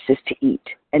excuses to eat.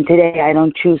 And today I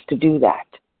don't choose to do that.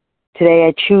 Today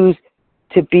I choose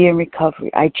to be in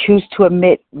recovery. I choose to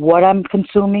admit what I'm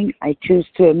consuming. I choose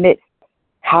to admit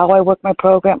how I work my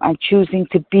program. I'm choosing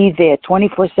to be there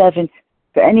 24/7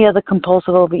 for any other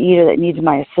compulsive overeater that needs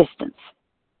my assistance.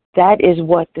 That is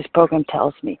what this program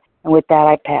tells me. And with that,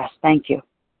 I pass. Thank you.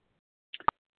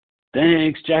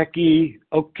 Thanks, Jackie.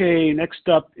 Okay, next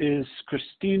up is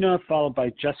Christina, followed by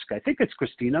Jessica. I think it's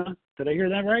Christina. Did I hear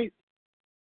that right?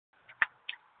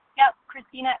 Yep,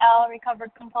 Christina L.,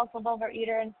 recovered compulsive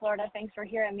overeater in Florida. Thanks for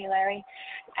hearing me, Larry.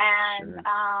 And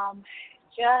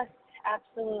just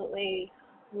absolutely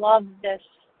love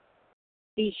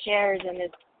these shares and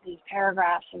these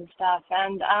paragraphs and stuff.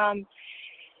 And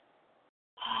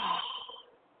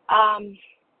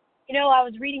I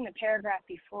was reading the paragraph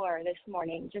before this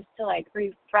morning just to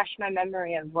refresh my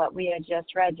memory of what we had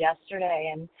just read yesterday,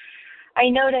 and I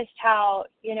noticed how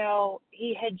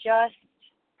he had just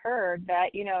heard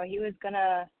that he was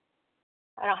gonna.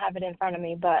 I don't have it in front of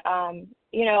me, but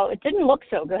it didn't look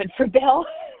so good for Bill,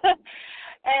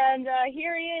 and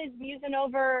here he is musing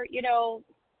over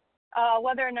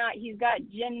whether or not he's got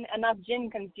enough gin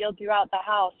concealed throughout the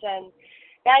house, and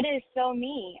that is so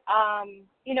me.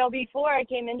 Before I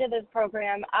came into this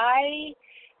program, I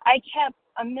kept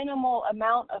a minimal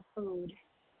amount of food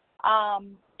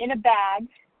in a bag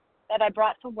that I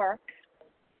brought to work,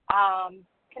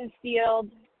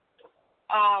 concealed,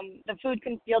 the food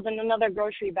concealed in another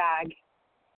grocery bag,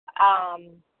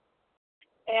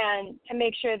 and to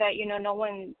make sure that, no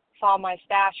one saw my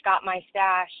stash, got my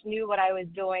stash, knew what I was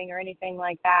doing or anything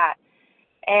like that.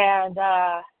 And,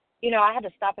 I had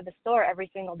to stop at the store every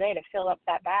single day to fill up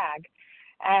that bag.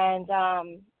 And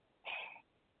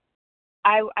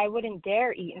I wouldn't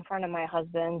dare eat in front of my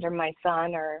husband or my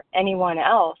son or anyone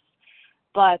else.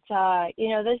 But,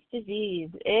 this disease,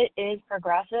 it is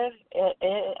progressive,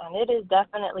 and it is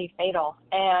definitely fatal.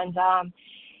 And,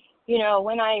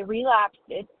 when I relapsed,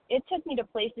 it took me to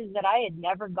places that I had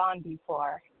never gone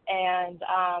before. And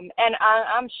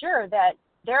I'm sure that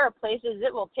there are places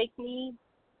it will take me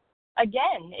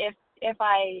again if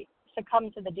I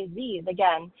succumb to the disease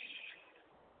again.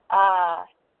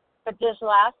 But this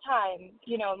last time,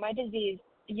 my disease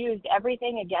used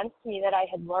everything against me that I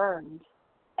had learned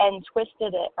and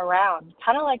twisted it around,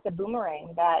 kind of like the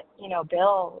boomerang that,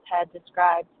 Bill had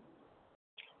described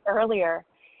earlier,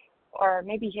 or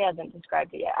maybe he hasn't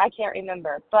described it yet. I can't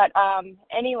remember. But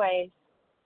anyways,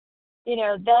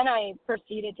 then I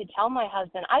proceeded to tell my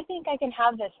husband, I think I can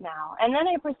have this now. And then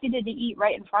I proceeded to eat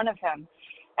right in front of him.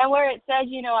 And where it said,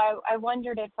 I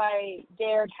wondered if I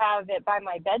dared have it by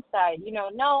my bedside.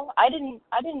 No, I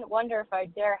didn't wonder if I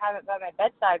dare have it by my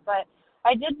bedside, but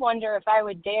I did wonder if I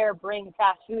would dare bring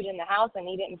fast food in the house and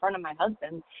eat it in front of my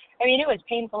husband. I mean, it was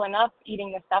painful enough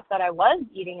eating the stuff that I was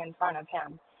eating in front of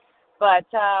him. But,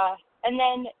 and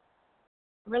then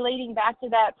relating back to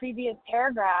that previous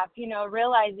paragraph,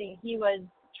 realizing he was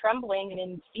trembling and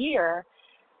in fear,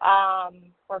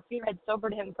 or fear had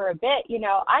sobered him for a bit,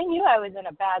 I knew I was in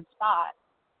a bad spot.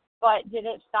 But did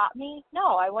it stop me?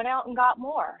 No, I went out and got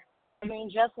more. I mean,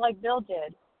 just like Bill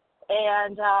did.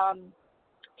 And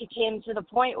it came to the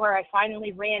point where I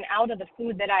finally ran out of the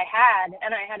food that I had,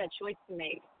 and I had a choice to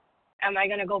make. Am I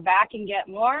going to go back and get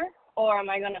more, or am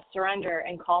I going to surrender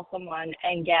and call someone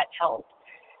and get help?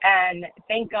 And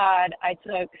thank God I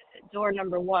took door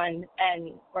number 1,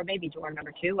 or maybe door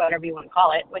number 2, whatever you want to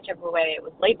call it, whichever way it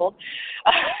was labeled.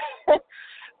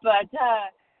 But,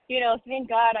 thank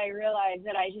God I realized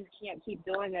that I just can't keep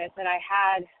doing this. And I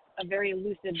had a very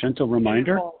lucid, gentle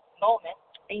reminder moment.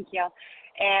 Thank you.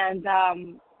 And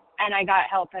I got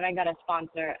help, and I got a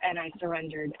sponsor, and I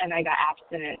surrendered, and I got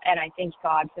abstinent. And I thank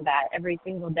God for that every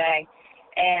single day.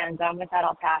 And with that,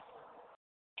 I'll pass.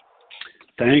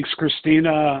 Thanks,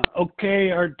 Christina.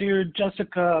 Okay, our dear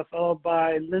Jessica, followed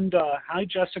by Linda. Hi,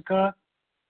 Jessica.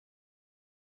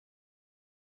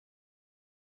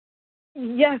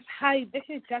 Yes, hi. This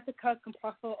is Jessica,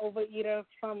 compulsive overeater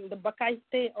from the Buckeye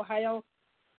State, Ohio.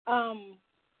 I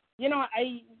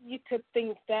used to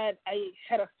think that I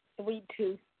had a sweet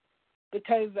tooth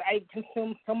because I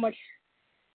consumed so much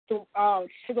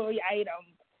sugary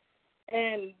items.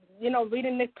 And,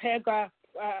 reading this paragraph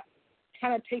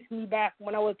kind of takes me back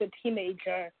when I was a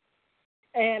teenager.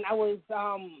 And I was,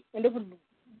 and it was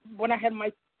when I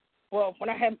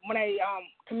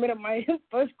committed my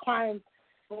first crime,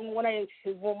 when I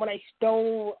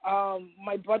stole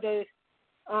my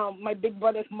big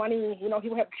brother's money. He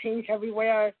would have change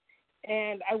everywhere,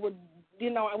 and I would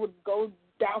go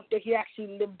down there. He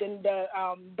actually lived in the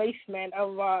basement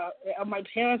of my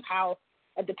parents' house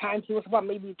at the time. He was about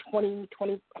maybe 25.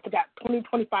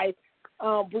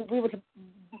 We would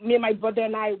me and my brother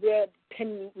and I, we're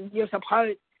 10 years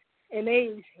apart in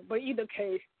age. But either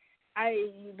case, I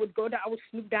would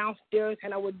sneak downstairs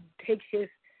and I would take his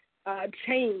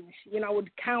change. I would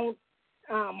count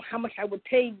how much I would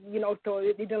take, so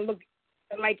it didn't look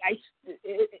like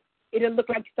it didn't look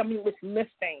like something was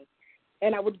missing.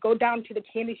 And I would go down to the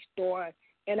candy store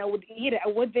and I would eat it. I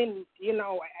wasn't,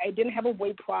 I didn't have a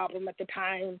weight problem at the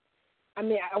time. I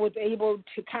mean, I was able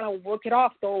to kind of work it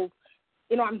off. So,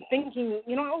 I'm thinking,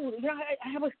 I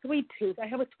have a sweet tooth.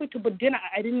 But then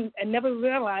I never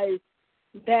realized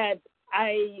that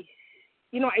I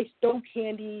stole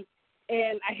candy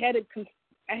and I had it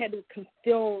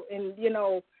concealed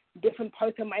in, different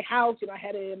parts of my house. I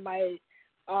had it in my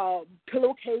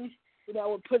pillowcase. I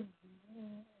would put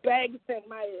bags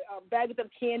of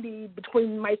candy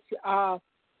between my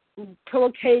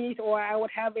pillowcase, or I would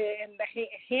have it in the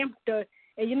hamster.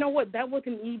 And you know what? That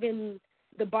wasn't even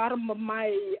the bottom of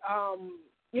my, I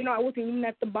wasn't even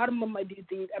at the bottom of my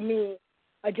disease. I mean,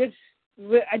 I just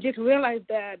realized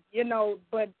that,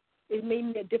 but it made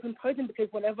me a different person, because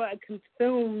whenever I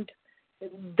consumed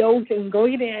those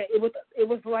ingredients, it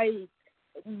was like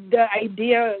the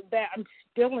idea that I'm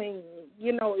stealing,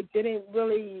 it didn't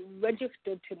really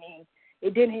register to me.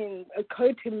 It didn't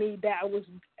occur to me that I was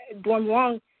doing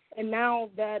wrong. And now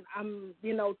that I'm,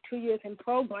 2 years in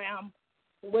program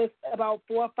with about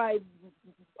 4 or 5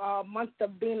 months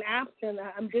of being absent,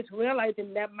 I'm just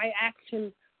realizing that my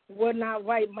actions were not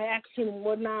right. My actions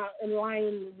were not in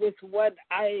line with what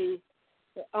I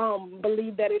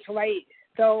believe that is right.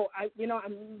 So,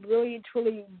 I'm really,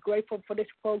 truly grateful for this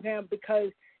program,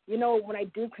 because, when I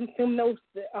do consume those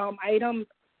items,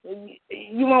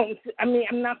 you won't,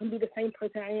 I'm not going to be the same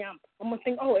person I am. I'm going to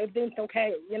think, everything's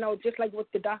okay. Just like what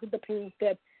the doctor's opinion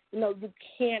said, you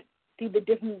can't see the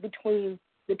difference between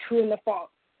the true and the false.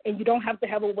 And you don't have to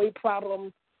have a weight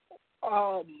problem,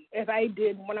 as I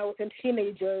did when I was a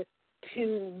teenager,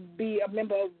 to be a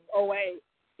member of OA.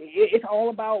 It's all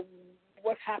about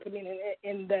what's happening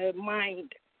in the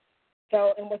mind.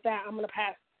 So, and with that, I'm going to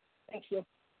pass. Thank you.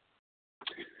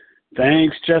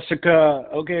 Thanks, Jessica.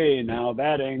 Okay, now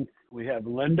batting, we have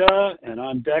Linda, and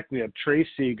on deck we have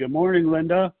Tracy. Good morning,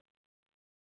 Linda.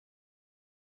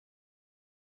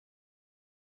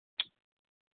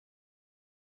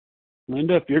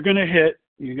 Linda, if you're going to hit,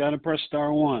 you got to press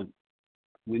 *1.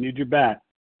 We need your bat.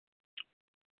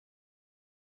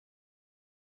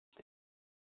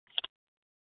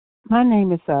 My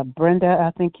name is Brenda.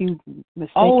 I think you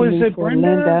mistaken is me it for Brenda?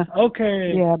 Linda.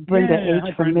 Okay. Yeah, Brenda H.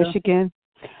 Hi, from Brenda. Michigan.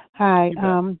 Hi.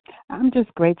 I'm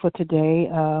just grateful today.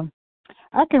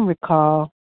 I can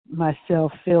recall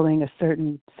myself feeling a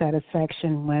certain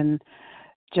satisfaction when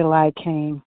July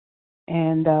came,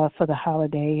 and for the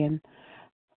holiday, and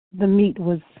the meat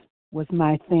was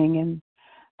my thing, and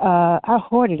I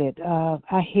hoarded it.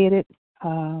 I hid it.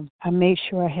 I made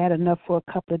sure I had enough for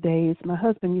a couple of days. My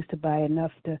husband used to buy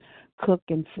enough to cook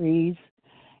and freeze,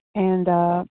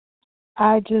 and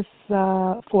I just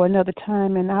for another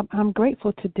time, and I'm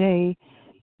grateful today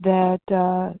that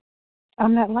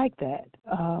I'm not like that.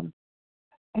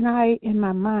 And I, in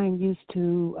my mind, used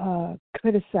to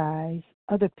criticize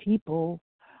other people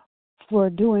for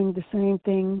doing the same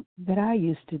thing that I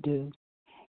used to do.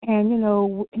 And,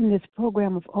 in this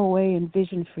program of OA and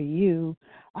Vision for You,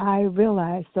 I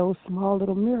realized those small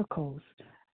little miracles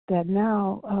that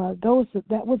now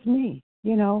that was me,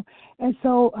 And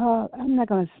so I'm not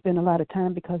going to spend a lot of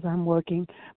time because I'm working,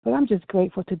 but I'm just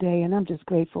grateful today, and I'm just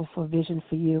grateful for Vision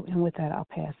for You. And with that, I'll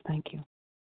pass. Thank you.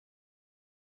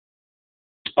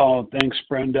 Oh, thanks,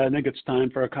 Brenda. I think it's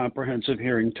time for a comprehensive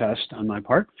hearing test on my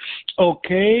part.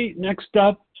 Okay, next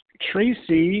up,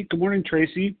 Tracy. Good morning,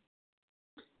 Tracy.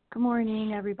 Good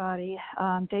morning, everybody.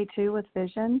 Day 2 with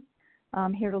Vision.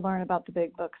 I'm here to learn about the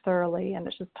Big Book thoroughly, and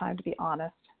it's just time to be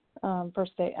honest.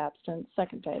 First day absent,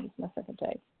 second day. This is my second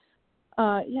day.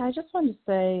 I just wanted to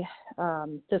say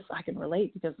this. I can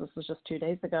relate because this was just 2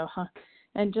 days ago,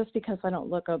 And just because I don't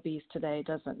look obese today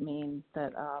doesn't mean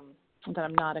that that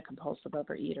I'm not a compulsive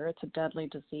overeater. It's a deadly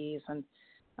disease, and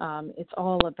it's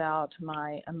all about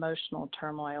my emotional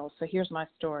turmoil. So here's my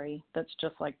story that's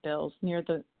just like Bill's. Near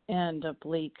the end of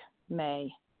bleak May,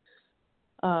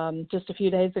 just a few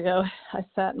days ago, I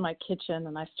sat in my kitchen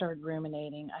and I started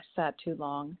ruminating. I sat too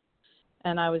long,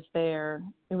 and it was there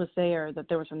that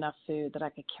there was enough food that I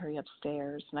could carry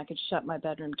upstairs, and I could shut my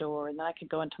bedroom door, and then I could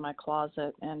go into my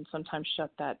closet and sometimes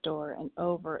shut that door, and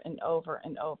over and over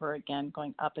and over again,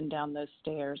 going up and down those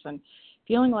stairs and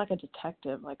feeling like a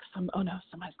detective, like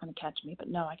somebody's going to catch me, but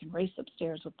no, I can race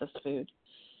upstairs with this food,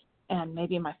 and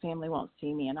maybe my family won't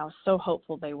see me. And I was so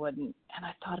hopeful they wouldn't. And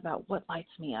I thought about what lights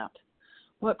me up.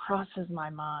 what crosses my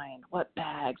mind, what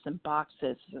bags and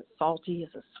boxes. Is it salty? Is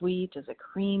it sweet? Is it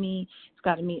creamy? It's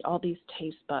got to meet all these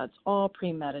taste buds, all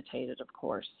premeditated, of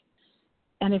course.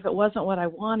 And if it wasn't what I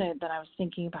wanted, then I was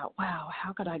thinking about, wow,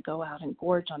 how could I go out and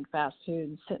gorge on fast food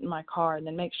and sit in my car and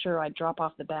then make sure I drop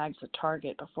off the bags at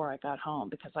Target before I got home,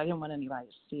 because I didn't want anybody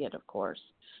to see it, of course,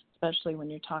 especially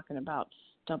when you're talking about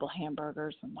double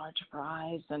hamburgers and large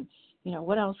fries and,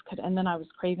 what else and then I was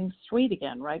craving sweet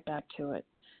again, right back to it.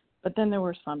 But then there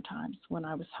were some times when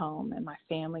I was home and my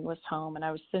family was home and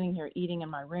I was sitting here eating in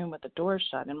my room with the door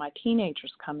shut and my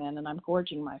teenagers come in and I'm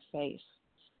gorging my face.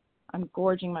 I'm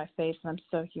gorging my face and I'm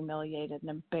so humiliated and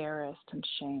embarrassed and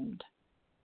shamed.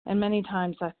 And many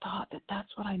times I thought that that's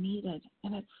what I needed,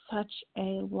 and it's such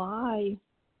a lie.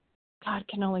 God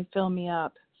can only fill me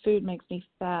up. Food makes me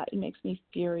fat. It makes me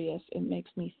furious. It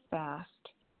makes me fast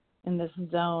in this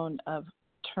zone of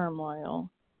turmoil,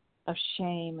 of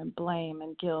shame and blame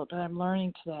and guilt. But I'm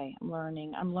learning today. I'm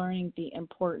learning the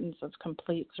importance of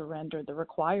complete surrender, the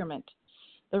requirement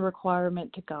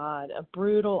to God. A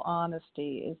brutal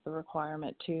honesty is the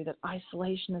requirement, too, that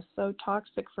isolation is so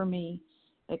toxic for me,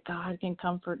 that God can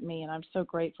comfort me. And I'm so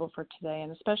grateful for today,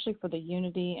 and especially for the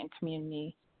unity and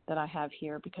community that I have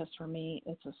here, because for me,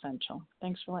 it's essential.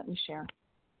 Thanks for letting me share.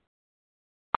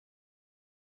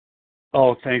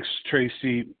 Oh, thanks,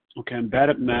 Tracy. Okay, I'm bad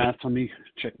at math. Let me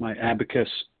check my abacus.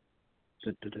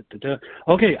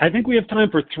 Okay, I think we have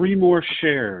time for 3 more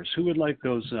shares. Who would like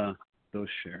those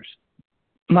shares?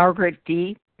 Margaret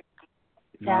D.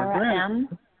 Sarah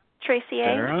M. Tracy A.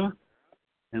 Sarah.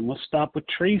 And we'll stop with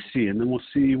Tracy, and then we'll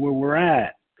see where we're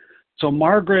at. So,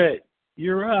 Margaret,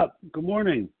 you're up. Good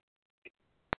morning.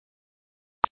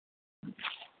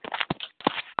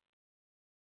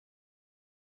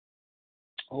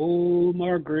 Oh,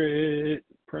 Margaret,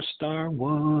 press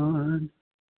 *1.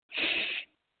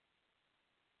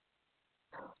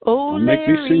 Oh, don't make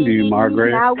me sing to you,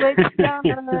 Margaret. Now it's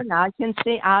done. I can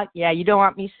sing. Yeah, you don't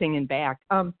want me singing back.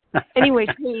 Anyway,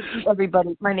 hey,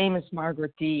 everybody. My name is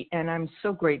Margaret D., and I'm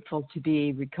so grateful to be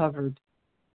a recovered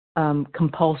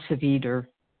compulsive eater.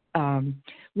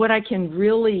 What I can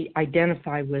really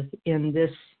identify with in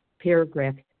this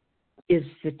paragraph is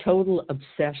the total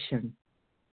obsession.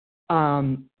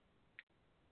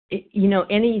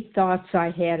 Any thoughts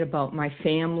I had about my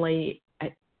family,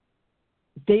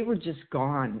 they were just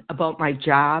gone. About my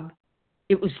job,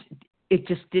 it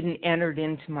just didn't enter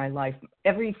into my life.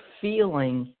 Every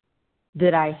feeling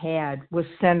that I had was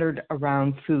centered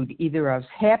around food. Either I was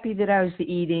happy that I was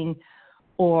eating,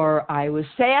 or I was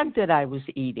sad that I was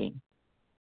eating,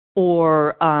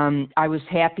 or I was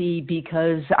happy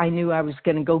because I knew I was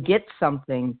going to go get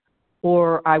something,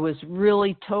 or I was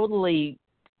really totally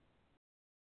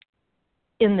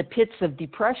in the pits of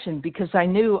depression because I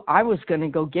knew I was going to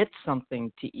go get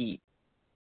something to eat.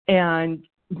 And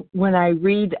when I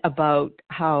read about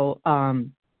how,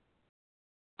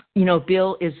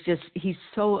 Bill is he's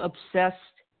so obsessed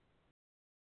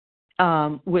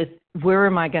with where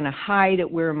am I going to hide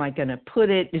it? Where am I going to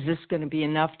put it? Is this going to be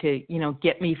enough to,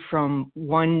 get me from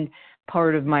one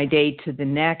part of my day to the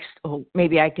next? Oh,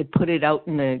 maybe I could put it out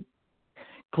in the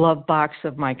glove box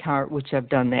of my car, which I've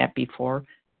done that before.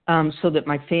 So that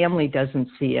my family doesn't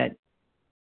see it.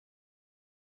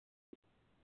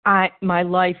 My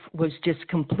life was just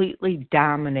completely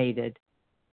dominated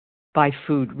by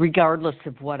food, regardless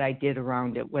of what I did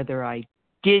around it, whether I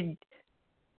was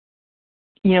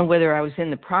in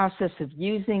the process of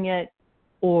using it,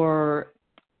 or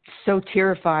so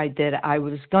terrified that I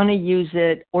was going to use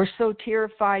it, or so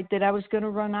terrified that I was going to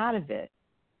run out of it.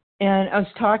 And I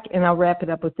was talking, and I'll wrap it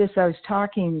up with this. I was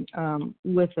talking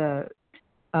with a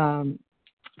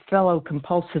fellow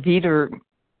compulsive eater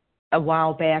a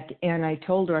while back, and I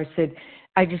told her, I said,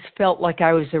 I just felt like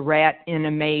I was a rat in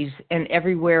a maze, and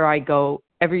everywhere I go,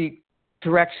 every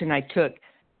direction I took,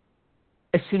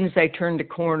 as soon as I turned a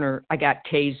corner, I got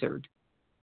tasered.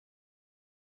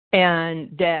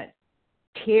 And that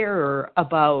terror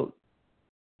about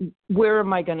where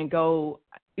am I going to go,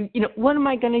 what am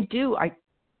I going to do?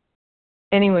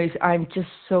 Anyways, I'm just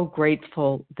so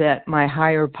grateful that my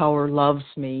higher power loves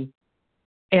me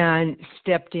and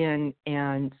stepped in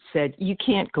and said, you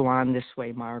can't go on this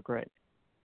way, Margaret,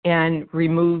 and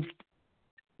removed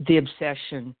the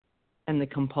obsession and the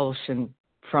compulsion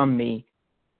from me.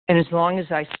 And as long as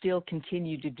I still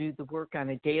continue to do the work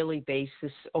on a daily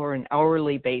basis or an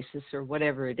hourly basis or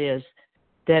whatever it is,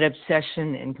 that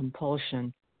obsession and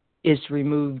compulsion is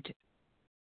removed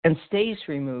and stays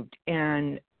removed.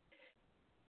 And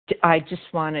I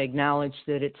just want to acknowledge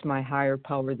that it's my higher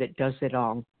power that does it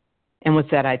all. And with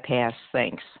that, I pass.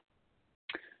 Thanks.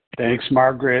 Thanks,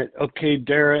 Margaret. Okay,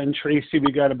 Dara and Tracy,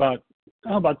 we got about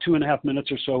 2.5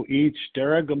 minutes or so each.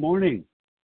 Dara, good morning.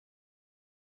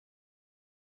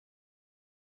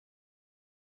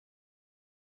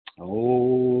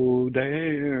 Oh,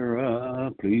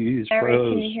 Dara, please. Sarah,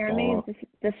 can you hear me?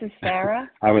 This is Sarah.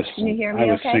 Can you hear me? I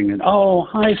was okay? singing. Oh,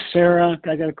 hi, Sarah.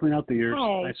 I got to clean out the ears.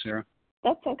 Hi, Sarah.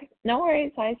 That's okay. No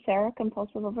worries. Hi, Sarah,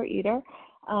 compulsive overeater.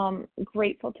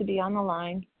 Grateful to be on the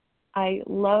line. I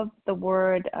love the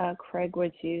word Craig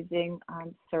was using,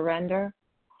 surrender.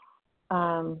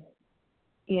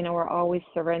 We're always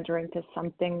surrendering to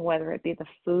something, whether it be the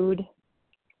food,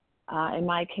 in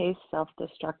my case,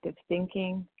 self-destructive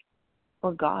thinking,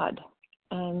 or God.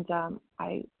 And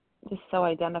I just so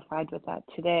identified with that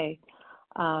today.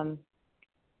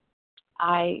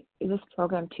 This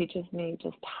program teaches me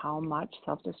just how much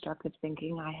self-destructive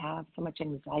thinking I have, so much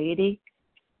anxiety,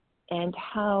 and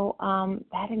how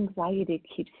that anxiety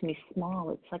keeps me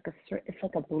small. It's like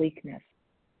a bleakness.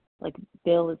 Like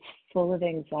Bill is full of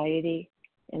anxiety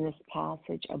in this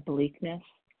passage, a bleakness.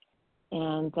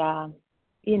 And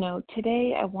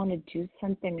today I want to do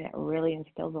something that really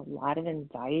instills a lot of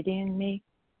anxiety in me,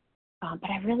 but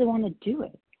I really want to do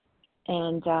it.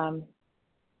 And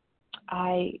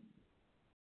I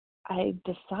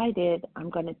decided I'm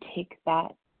going to take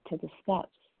that to the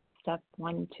steps, step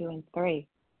 1, 2, and 3.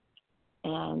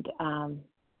 And I'm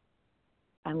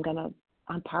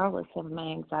powerless over my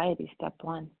anxiety, step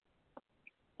 1.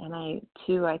 And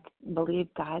 2, I believe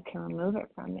God can remove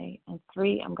it from me. And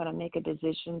 3, I'm going to make a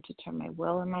decision to turn my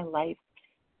will and my life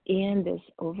and this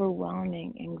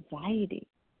overwhelming anxiety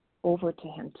over to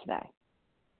Him today.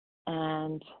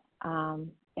 And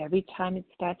every time it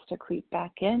starts to creep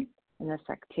back in this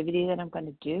activity that I'm going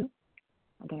to do,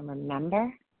 I'm going to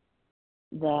remember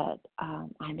that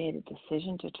I made a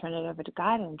decision to turn it over to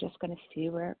God, and I'm just going to see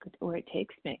where it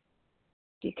takes me.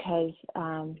 Because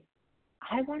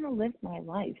I want to live my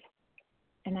life,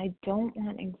 and I don't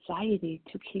want anxiety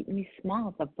to keep me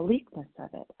small, the bleakness of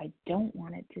it. I don't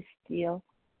want it to steal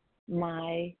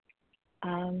my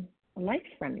life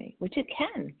from me, which it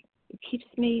can. It keeps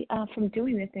me from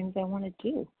doing the things I want to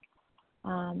do.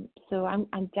 So I'm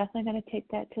definitely going to take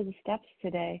that to the steps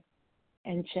today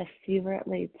and just see where it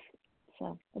leads.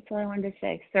 So that's what I wanted to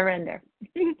say. Surrender.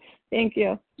 Thank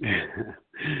you.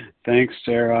 Thanks,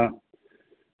 Sarah.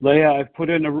 Leah, I've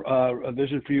put in a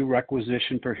vision for you,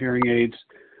 requisition for hearing aids.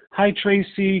 Hi,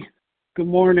 Tracy. Good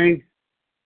morning.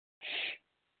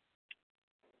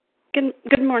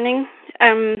 Good morning.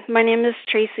 My name is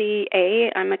Tracy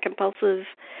A. I'm a compulsive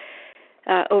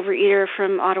overeater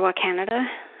from Ottawa, Canada.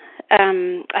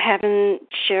 I haven't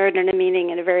shared in a meeting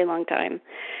in a very long time.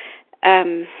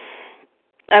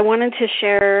 I wanted to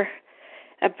share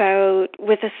about,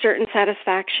 with a certain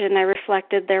satisfaction, I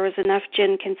reflected there was enough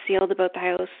gin concealed about the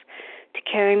house to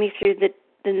carry me through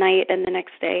the night and the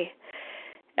next day.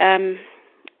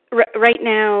 Right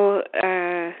now,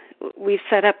 we've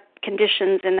set up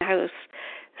conditions in the house,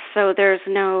 so there's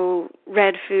no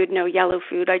red food, no yellow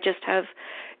food. I just have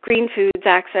green foods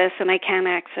access, and I can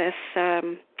access.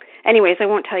 Anyways, I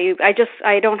won't tell you. I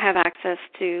don't have access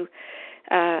to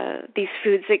these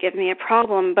foods that give me a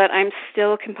problem, but I'm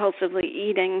still compulsively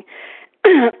eating.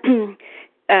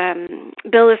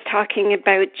 Bill is talking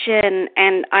about gin,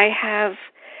 and I have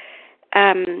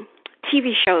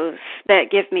TV shows that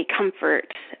give me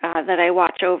comfort that I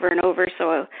watch over and over,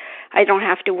 so I don't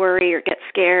have to worry or get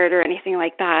scared or anything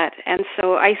like that. And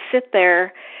so I sit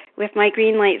there with my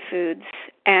green light foods,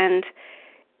 and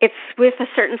it's with a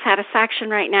certain satisfaction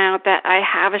right now that I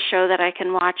have a show that I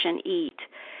can watch and eat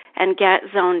and get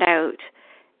zoned out.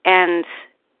 And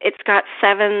it's got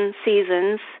 7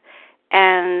 seasons,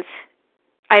 and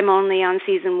I'm only on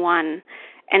season 1.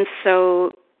 And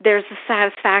so there's a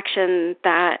satisfaction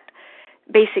that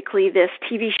basically this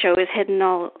TV show is hidden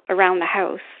all around the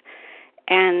house,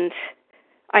 and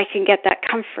I can get that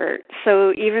comfort.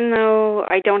 So even though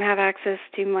I don't have access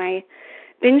to my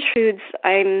binge foods,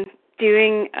 I'm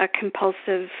doing a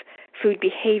compulsive food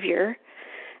behavior.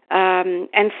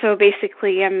 And so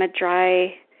basically I'm a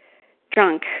dry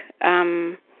drunk.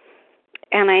 And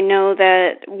I know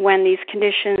that when these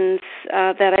conditions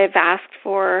that I've asked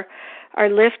for are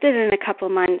lifted in a couple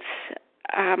months,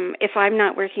 if I'm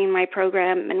not working my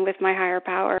program and with my higher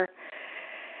power,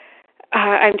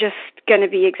 I'm just going to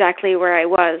be exactly where I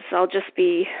was. I'll just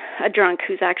be a drunk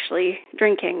who's actually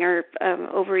drinking, or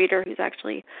overeater who's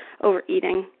actually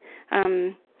overeating.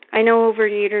 I know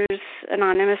Overeaters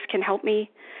Anonymous can help me,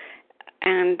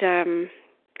 and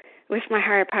with my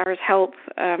higher power's help,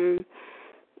 I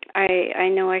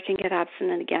know I can get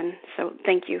abstinent again. So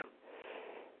thank you.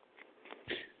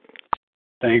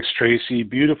 Thanks, Tracy.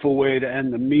 Beautiful way to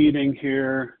end the meeting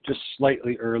here, just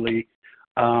slightly early.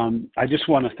 I just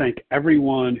want to thank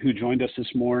everyone who joined us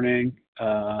this morning,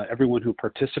 everyone who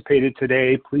participated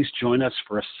today. Please join us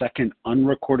for a second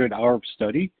unrecorded hour of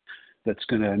study that's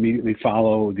going to immediately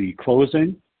follow the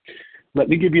closing. Let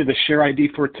me give you the share ID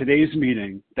for today's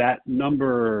meeting. That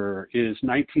number is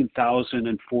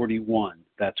 19,041.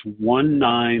 That's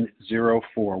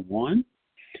 19041.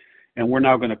 And we're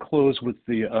now going to close with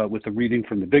the reading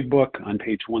from the Big Book on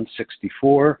page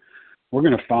 164. We're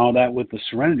going to follow that with the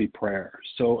Serenity Prayer.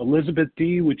 So, Elizabeth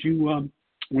D., would you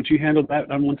handle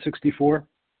that on 164?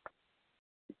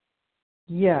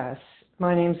 Yes.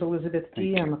 My name's Elizabeth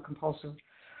D. I'm a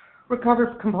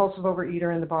recovered compulsive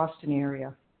overeater in the Boston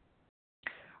area.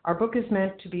 Our book is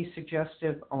meant to be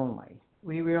suggestive only.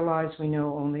 We realize we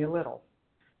know only a little.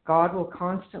 God will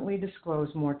constantly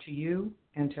disclose more to you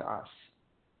and to us.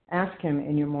 Ask him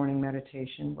in your morning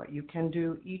meditation what you can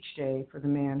do each day for the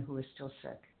man who is still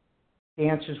sick. The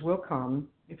answers will come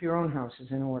if your own house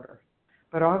is in order.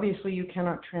 But obviously you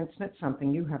cannot transmit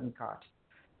something you haven't got.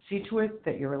 See to it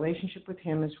that your relationship with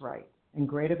him is right, and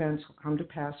great events will come to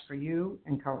pass for you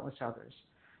and countless others.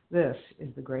 This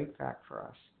is the great fact for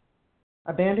us.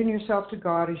 Abandon yourself to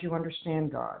God as you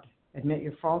understand God. Admit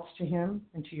your faults to him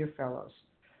and to your fellows.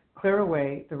 Clear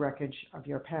away the wreckage of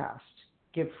your past.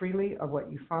 Give freely of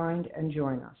what you find and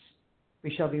join us.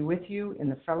 We shall be with you in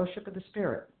the fellowship of the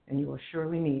Spirit, and you will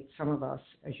surely meet some of us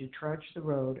as you trudge the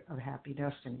road of happy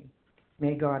destiny.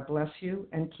 May God bless you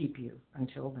and keep you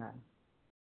until then.